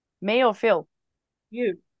 Me or Phil?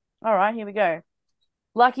 You. All right, here we go.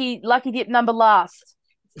 Lucky dip number last.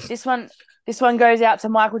 This one goes out to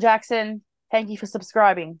Michael Jackson. Thank you for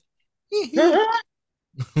subscribing. The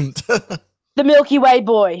Milky Way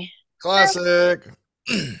boy, Classic.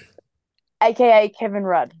 aka Kevin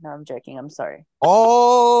Rudd. No, I'm joking. I'm sorry.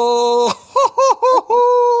 Oh,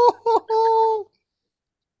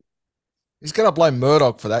 he's gonna blame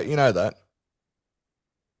Murdoch for that. You know that.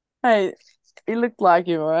 Hey, he looked like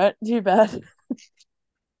him, all right? Too bad.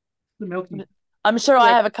 The Milky. I'm sure I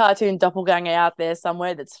Yeah. have a cartoon doppelganger out there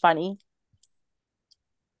somewhere that's funny.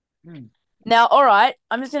 Now, all right,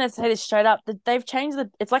 I'm just gonna say this straight up. They've changed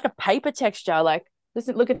it's like a paper texture. Like,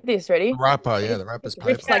 listen, look at this. Ready? The wrapper, yeah, the wrapper's It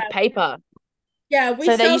rips paper. like paper. Yeah, we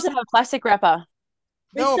So they sell used to have a plastic wrapper.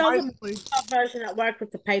 No, the amazingly. version at work with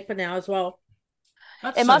the paper now as well.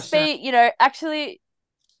 That's It so must sad. be, actually,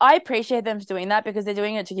 I appreciate them for doing that because they're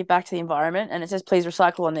doing it to give back to the environment, and it says please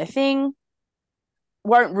recycle on their thing.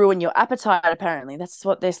 Won't ruin your appetite, apparently. That's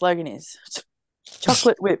what their slogan is.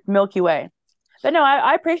 Chocolate with Milky Way. But no,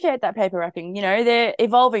 I appreciate that paper wrapping. They're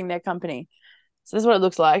evolving their company. So this is what it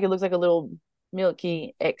looks like. It looks like a little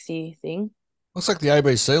milky Xy thing. Looks like the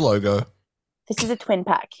ABC logo. This is a twin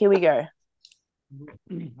pack. Here we go.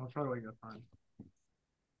 I'll try to go find.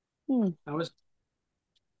 Hmm. I was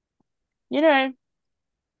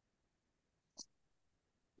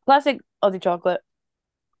Classic Aussie chocolate.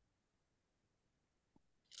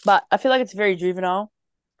 But I feel like it's very juvenile.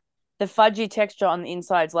 The fudgy texture on the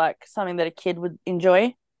inside is like something that a kid would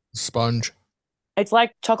enjoy. Sponge. It's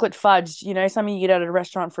like chocolate fudge, something you get at a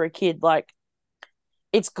restaurant for a kid. Like,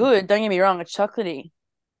 it's good, don't get me wrong, it's chocolatey.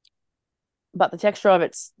 But the texture of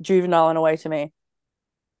it's juvenile in a way to me.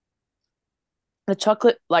 The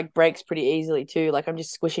chocolate like breaks pretty easily too. Like, I'm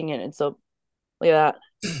just squishing it and so look at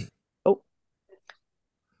that. Oh.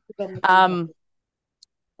 I'm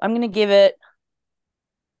gonna give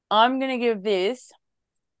this,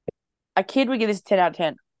 a kid would give this a 10 out of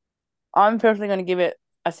 10. I'm personally gonna give it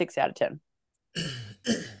a 6 out of 10.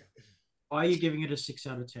 why are you giving it a 6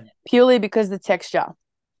 out of 10? Purely because the texture.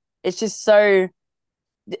 It's just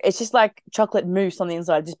like chocolate mousse on the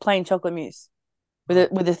inside, just plain chocolate mousse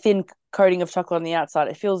with a thin coating of chocolate on the outside.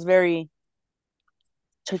 It feels very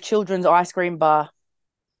children's ice cream bar.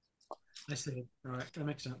 I see. All right, that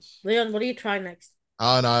makes sense. Leon, what are you trying next?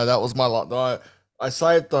 Oh no, that was my lot. I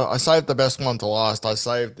saved the best one to last. I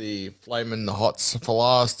saved the flaming hots for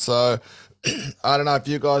last. So I don't know if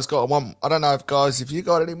you guys got one. I don't know if you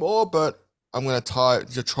got any more, but I'm gonna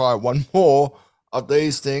try one more of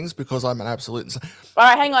these things because I'm an absolute. All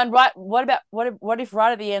right, hang on. Right, what if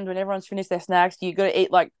right at the end when everyone's finished their snacks, you got to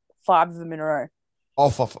eat like 5 of them in a row?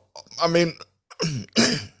 I mean,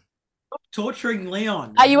 Stop torturing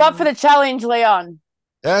Leon. Are you up for the challenge, Leon?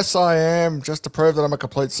 yes, I am, just to prove that I'm a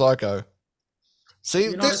complete psycho. See,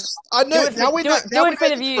 You know, this I know. Now we know. Do it for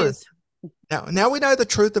the views. Now we know the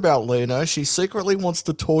truth about Lena. She secretly wants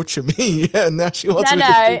to torture me, and now she wants No, me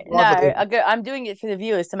no, to no. I'm doing it for the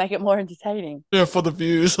viewers to make it more entertaining. Yeah, for the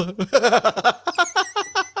views. I'm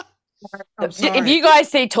If sorry, you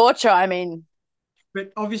guys see torture, I mean,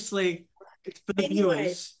 but obviously it's for the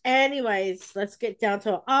viewers. Anyways, let's get down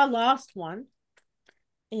to our last one.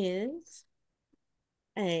 Is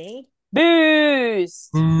a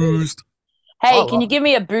boost. Boost. Hey, can you give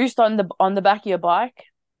me a boost on the back of your bike?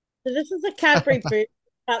 So this is a Cadbury boost.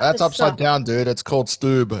 That's upside down, dude. It's called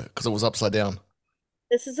Stoob because it was upside down.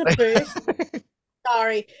 This is a boost.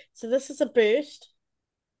 Sorry. So this is a boost.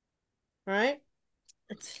 Right?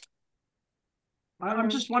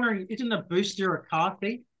 I'm just wondering, isn't a booster a car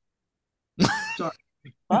thief? Sorry.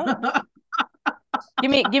 What?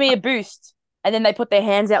 Give me a boost, and then they put their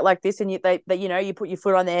hands out like this, and you put your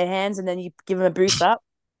foot on their hands, and then you give them a boost up.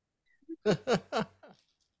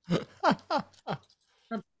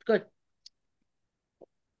 Good.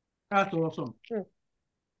 That's awesome.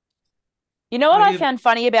 You know what I found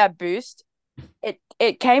funny about Boost?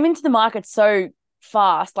 It came into the market so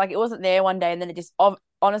fast. Like, it wasn't there one day, and then it just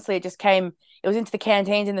honestly it just came. It was into the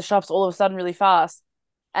canteens in the shops all of a sudden really fast,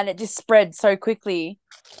 and it just spread so quickly,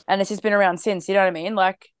 and it's just been around since. You know what I mean?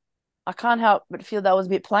 Like, I can't help but feel that was a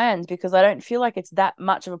bit planned because I don't feel like it's that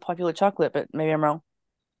much of a popular chocolate, but maybe I'm wrong.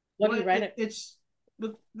 What do you rate it?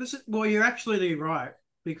 You're actually right,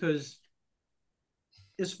 because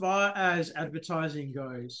as far as advertising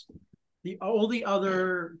goes, all the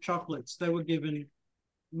other chocolates, they were given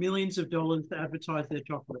millions of dollars to advertise their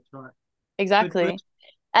chocolates, right? Exactly.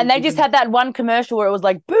 And they just had that one commercial where it was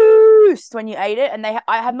like Boost when you ate it, and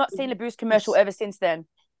I have not seen a Boost commercial ever since then.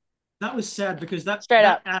 That was sad because that straight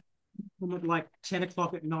up ad from like 10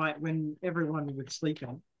 o'clock at night when everyone would sleep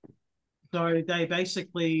on. So they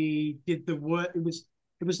basically did the work. It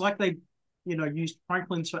was like they, used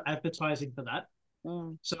Franklin's for advertising for that.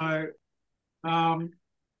 So,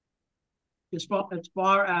 as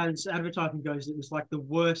far as advertising goes, it was like the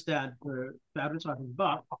worst ad for advertising.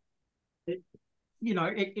 But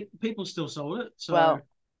people still sold it. So, Well,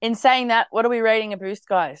 in saying that, what are we rating a Boost,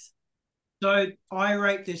 guys? so I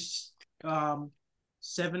rate this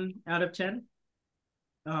 7 out of 10.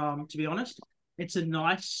 To be honest, it's a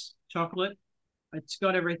nice chocolate. It's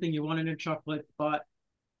got everything you want in a chocolate, but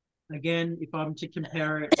again, if I'm to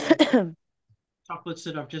compare it to chocolates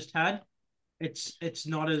that I've just had, it's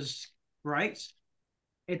not as great.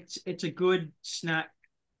 It's a good snack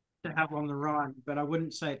to have on the run, but I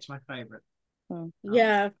wouldn't say it's my favorite.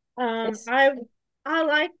 Yeah. I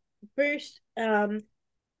like Boost.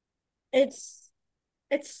 It's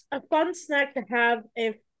a fun snack to have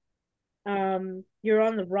if you're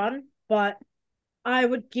on the run, but I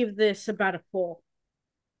would give this about a 4.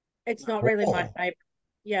 It's not really my favorite.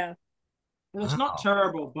 Yeah. Well, it's not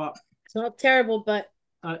terrible, but It's not terrible, but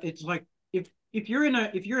it's like if you're in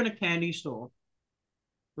a candy store,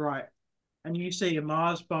 right, and you see a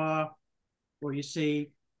Mars bar or you see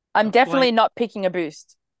I'm a definitely flake, not picking a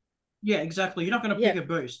Boost. yeah, exactly. You're not going to Yeah. pick a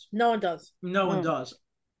Boost. no one does. No one does.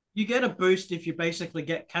 You get a Boost if you basically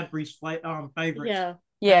get Cadbury's favorites. Yeah.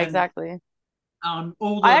 Yeah, And, exactly.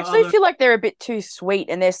 all the I actually other feel like they're a bit too sweet,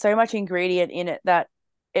 and there's so much ingredient in it that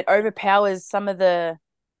it overpowers some of the.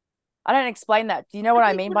 I don't explain that. Do you know what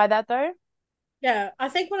I mean by that, though? Yeah, I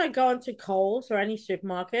think when I go into Coles or any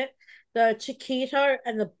supermarket, the Chiquito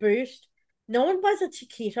and the Boost, no one buys a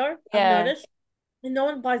Chiquito, I've Yeah. noticed, and no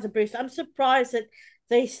one buys a Boost. I'm surprised that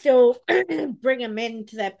they still bring them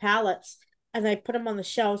into their pallets and they put them on the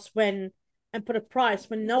shelves and put a price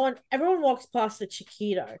when everyone walks past the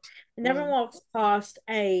Chiquito and everyone walks past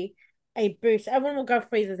a Boost. Everyone will go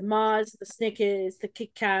for either the Mars, the Snickers, the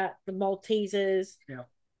Kit Kat, the Maltesers. Yeah.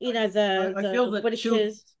 I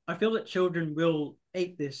feel that children will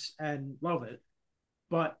eat this and love it,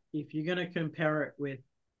 but if you're going to compare it with,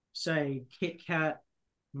 say, Kit Kat,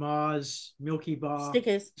 Mars, Milky Bar,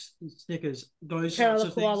 Snickers, those sorts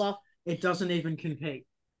of things, it doesn't even compete.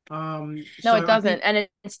 No, it doesn't, and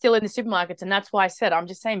it's still in the supermarkets, and that's why I said I'm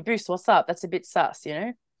just saying, Boost, what's up? That's a bit sus,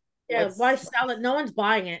 Yeah, why sell it? No one's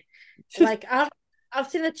buying it. Like I've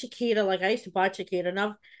seen the Chiquita. Like I used to buy Chiquita, and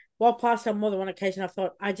I've walked past on more than one occasion. I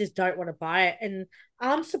thought I just don't want to buy it, and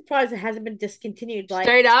I'm surprised it hasn't been discontinued. Like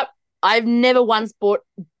Straight up, I've never once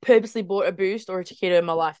purposely bought a Boost or a Chiquita in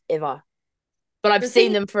my life ever. But I've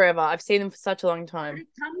seen them forever. I've seen them for such a long time.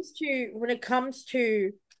 When it comes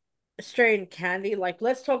to Australian candy, like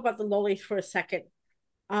let's talk about the lollies for a second.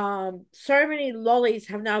 So many lollies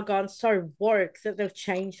have now gone so woke that they've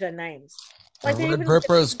changed their names. Like the Red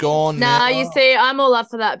Ripper's gone. Nah, you see, I'm all up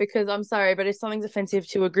for that because I'm sorry, but if something's offensive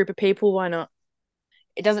to a group of people, why not?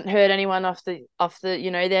 It doesn't hurt anyone off the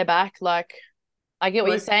their back. Like, I get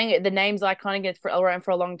what you're saying. The name's iconic, it's around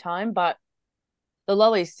for a long time, but the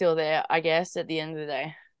lolly's still there, I guess, at the end of the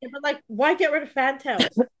day. Yeah, but like, why get rid of Fantails?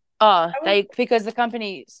 Because the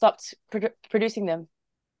company stopped producing them.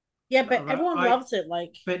 Yeah, but everyone loves it.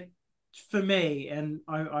 Like, but for me, and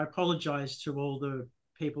I apologize to all the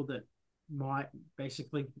people that might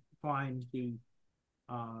basically find the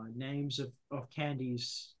names of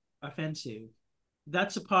candies offensive.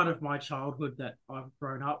 That's a part of my childhood that I've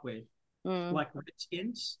grown up with, like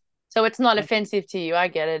Redskins. So it's not offensive to you. I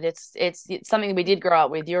get it. It's something we did grow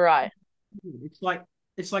up with. You're right. It's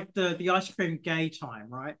like the ice cream gay time,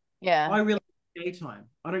 right? Yeah. I really like gay time.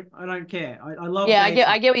 I don't care. I love. Yeah,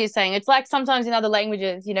 I get what you're saying. It's like sometimes in other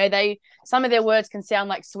languages, some of their words can sound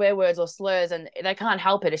like swear words or slurs, and they can't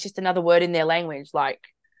help it. It's just another word in their language. Like,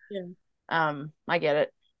 I get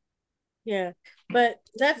it. Yeah, but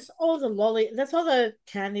that's all the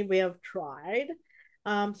candy we have tried.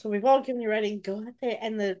 So we've all given you a rating. Go out there,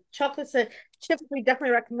 and the chocolates, the chips we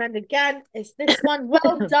definitely recommend again is this one.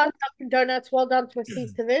 Well done, Dunkin' Donuts. Well done,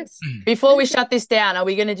 Twisties, to this. Before we shut this down, are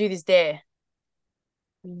we going to do this dare?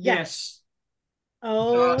 Yes.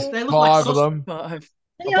 Oh, they look like of them. Why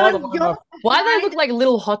do they look like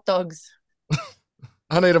little hot dogs?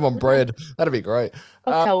 I need them on bread. That'd be great.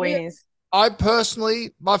 Cocktail weenies. I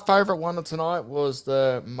personally, my favorite one of tonight was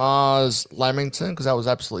the Mars Lamington because that was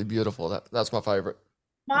absolutely beautiful. That's my favorite.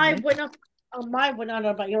 My winner, I don't know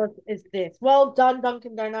about yours, is this. Well done,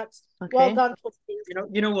 Dunkin' Donuts. Okay. Well done, Twisties.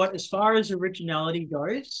 You know what? As far as originality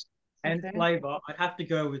goes and flavor, I'd have to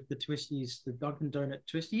go with the Twisties, the Dunkin' Donut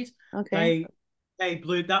Twisties. Okay. They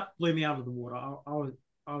blew me out of the water.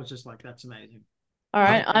 I was just like, that's amazing. All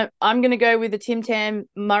right, I'm gonna go with the Tim Tam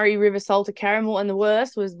Murray River Salted Caramel, and the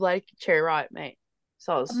worst was Blake Cherry Ripe, mate.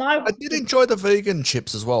 sauce. My I did enjoy the vegan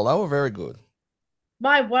chips as well. They were very good.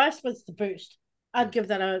 my worst was the boost. I'd give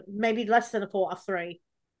that a maybe less than a 4 or 3.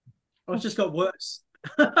 Oh, it's just got worse.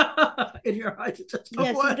 In your eyes, it just got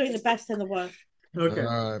Yes, worse. I'm doing the best and the worst. Okay.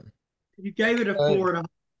 Alright. You gave it a Hey. 4.5,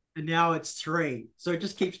 and now it's 3. So it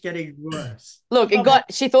just keeps getting worse. Look,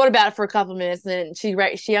 she thought about it for a couple of minutes, and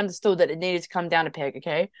she understood that it needed to come down a peg.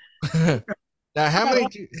 Okay. Now, how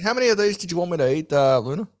many of these did you want me to eat,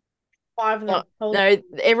 Luna? 5 of them. No,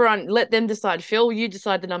 everyone, let them decide. Phil, you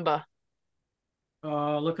decide the number.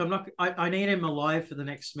 Look, I need him alive for the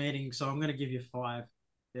next meeting, so I'm going to give you 5.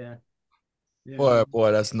 Yeah.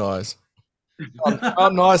 Boy, that's nice. How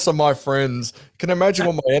nice are my friends? Can imagine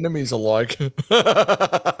what my enemies are like. All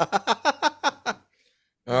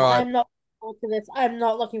right. I'm not looking forward to this. I'm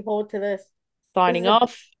not looking forward to this. Signing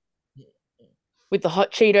off with the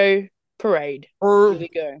hot Cheeto parade. Here we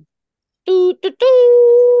go. Do, do,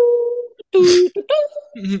 do,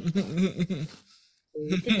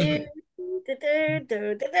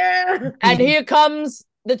 do, do. And here comes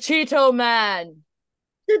the Cheeto man.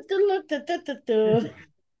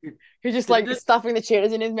 Who's just like stuffing the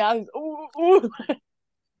Cheetos in his mouth. Ooh, ooh.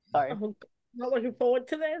 Sorry. I'm not looking forward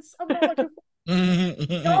to this. I'm not looking forward.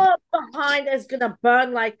 Your behind is gonna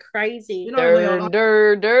burn like crazy. You know,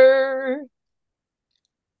 Dur.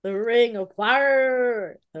 The ring of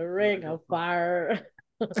fire. The ring of fire.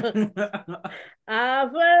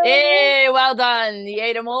 Hey, well done. You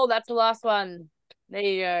ate them all. That's the last one. There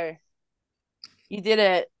you go. You did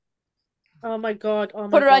it. Oh my god. Oh my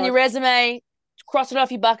Put it god. on your resume. Cross it off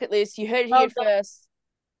your bucket list. You heard it here first.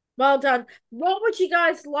 Well done. What would you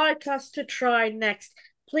guys like us to try next?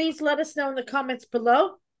 Please let us know in the comments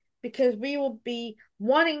below, because we will be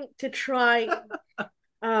wanting to try.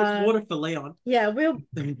 It's water for Leon. Yeah, I'm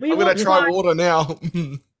gonna try water now.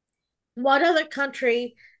 What other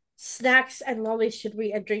country snacks and lollies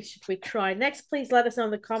and drinks should we try next? Please let us know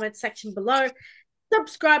in the comments section below.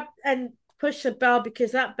 Subscribe and push the bell,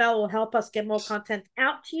 because that bell will help us get more content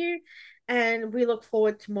out to you. And we look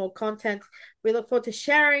forward to more content. We look forward to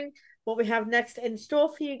sharing what we have next in store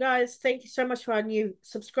for you guys. Thank you so much for our new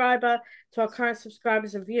subscriber, to our current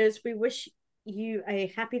subscribers and viewers. We wish you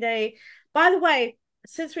a happy day. By the way,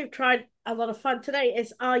 since we've tried a lot of fun today,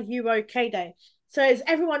 is Are You Okay Day. So is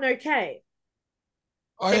everyone okay?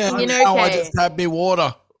 I am. Now I just had me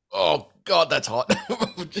water. Oh God, that's hot.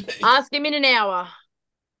 Ask him in an hour.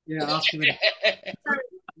 Yeah, ask him.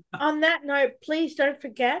 On that note, please don't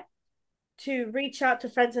forget to reach out to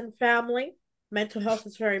friends and family. Mental health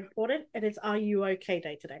is very important. It is Are You Okay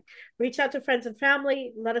Day today. Reach out to friends and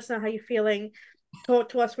family. Let us know how you're feeling. Talk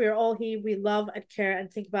to us. We are all here. We love and care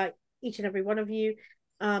and think about each and every one of you,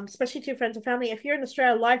 especially to friends and family. If you're in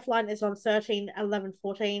Australia, Lifeline is on 13 11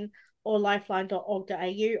 14 or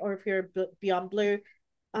lifeline.org.au, or if you're Beyond Blue,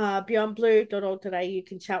 beyondblue.org.au. You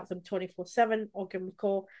can chat with them 24/7 or give them a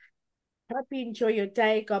call. Hope you enjoy your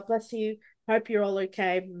day. God bless you. Hope you're all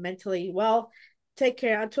okay, mentally well. Take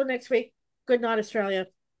care. Until next week. Good night, Australia.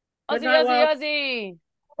 Good night, Aussie.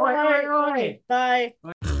 Bye.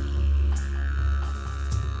 Bye.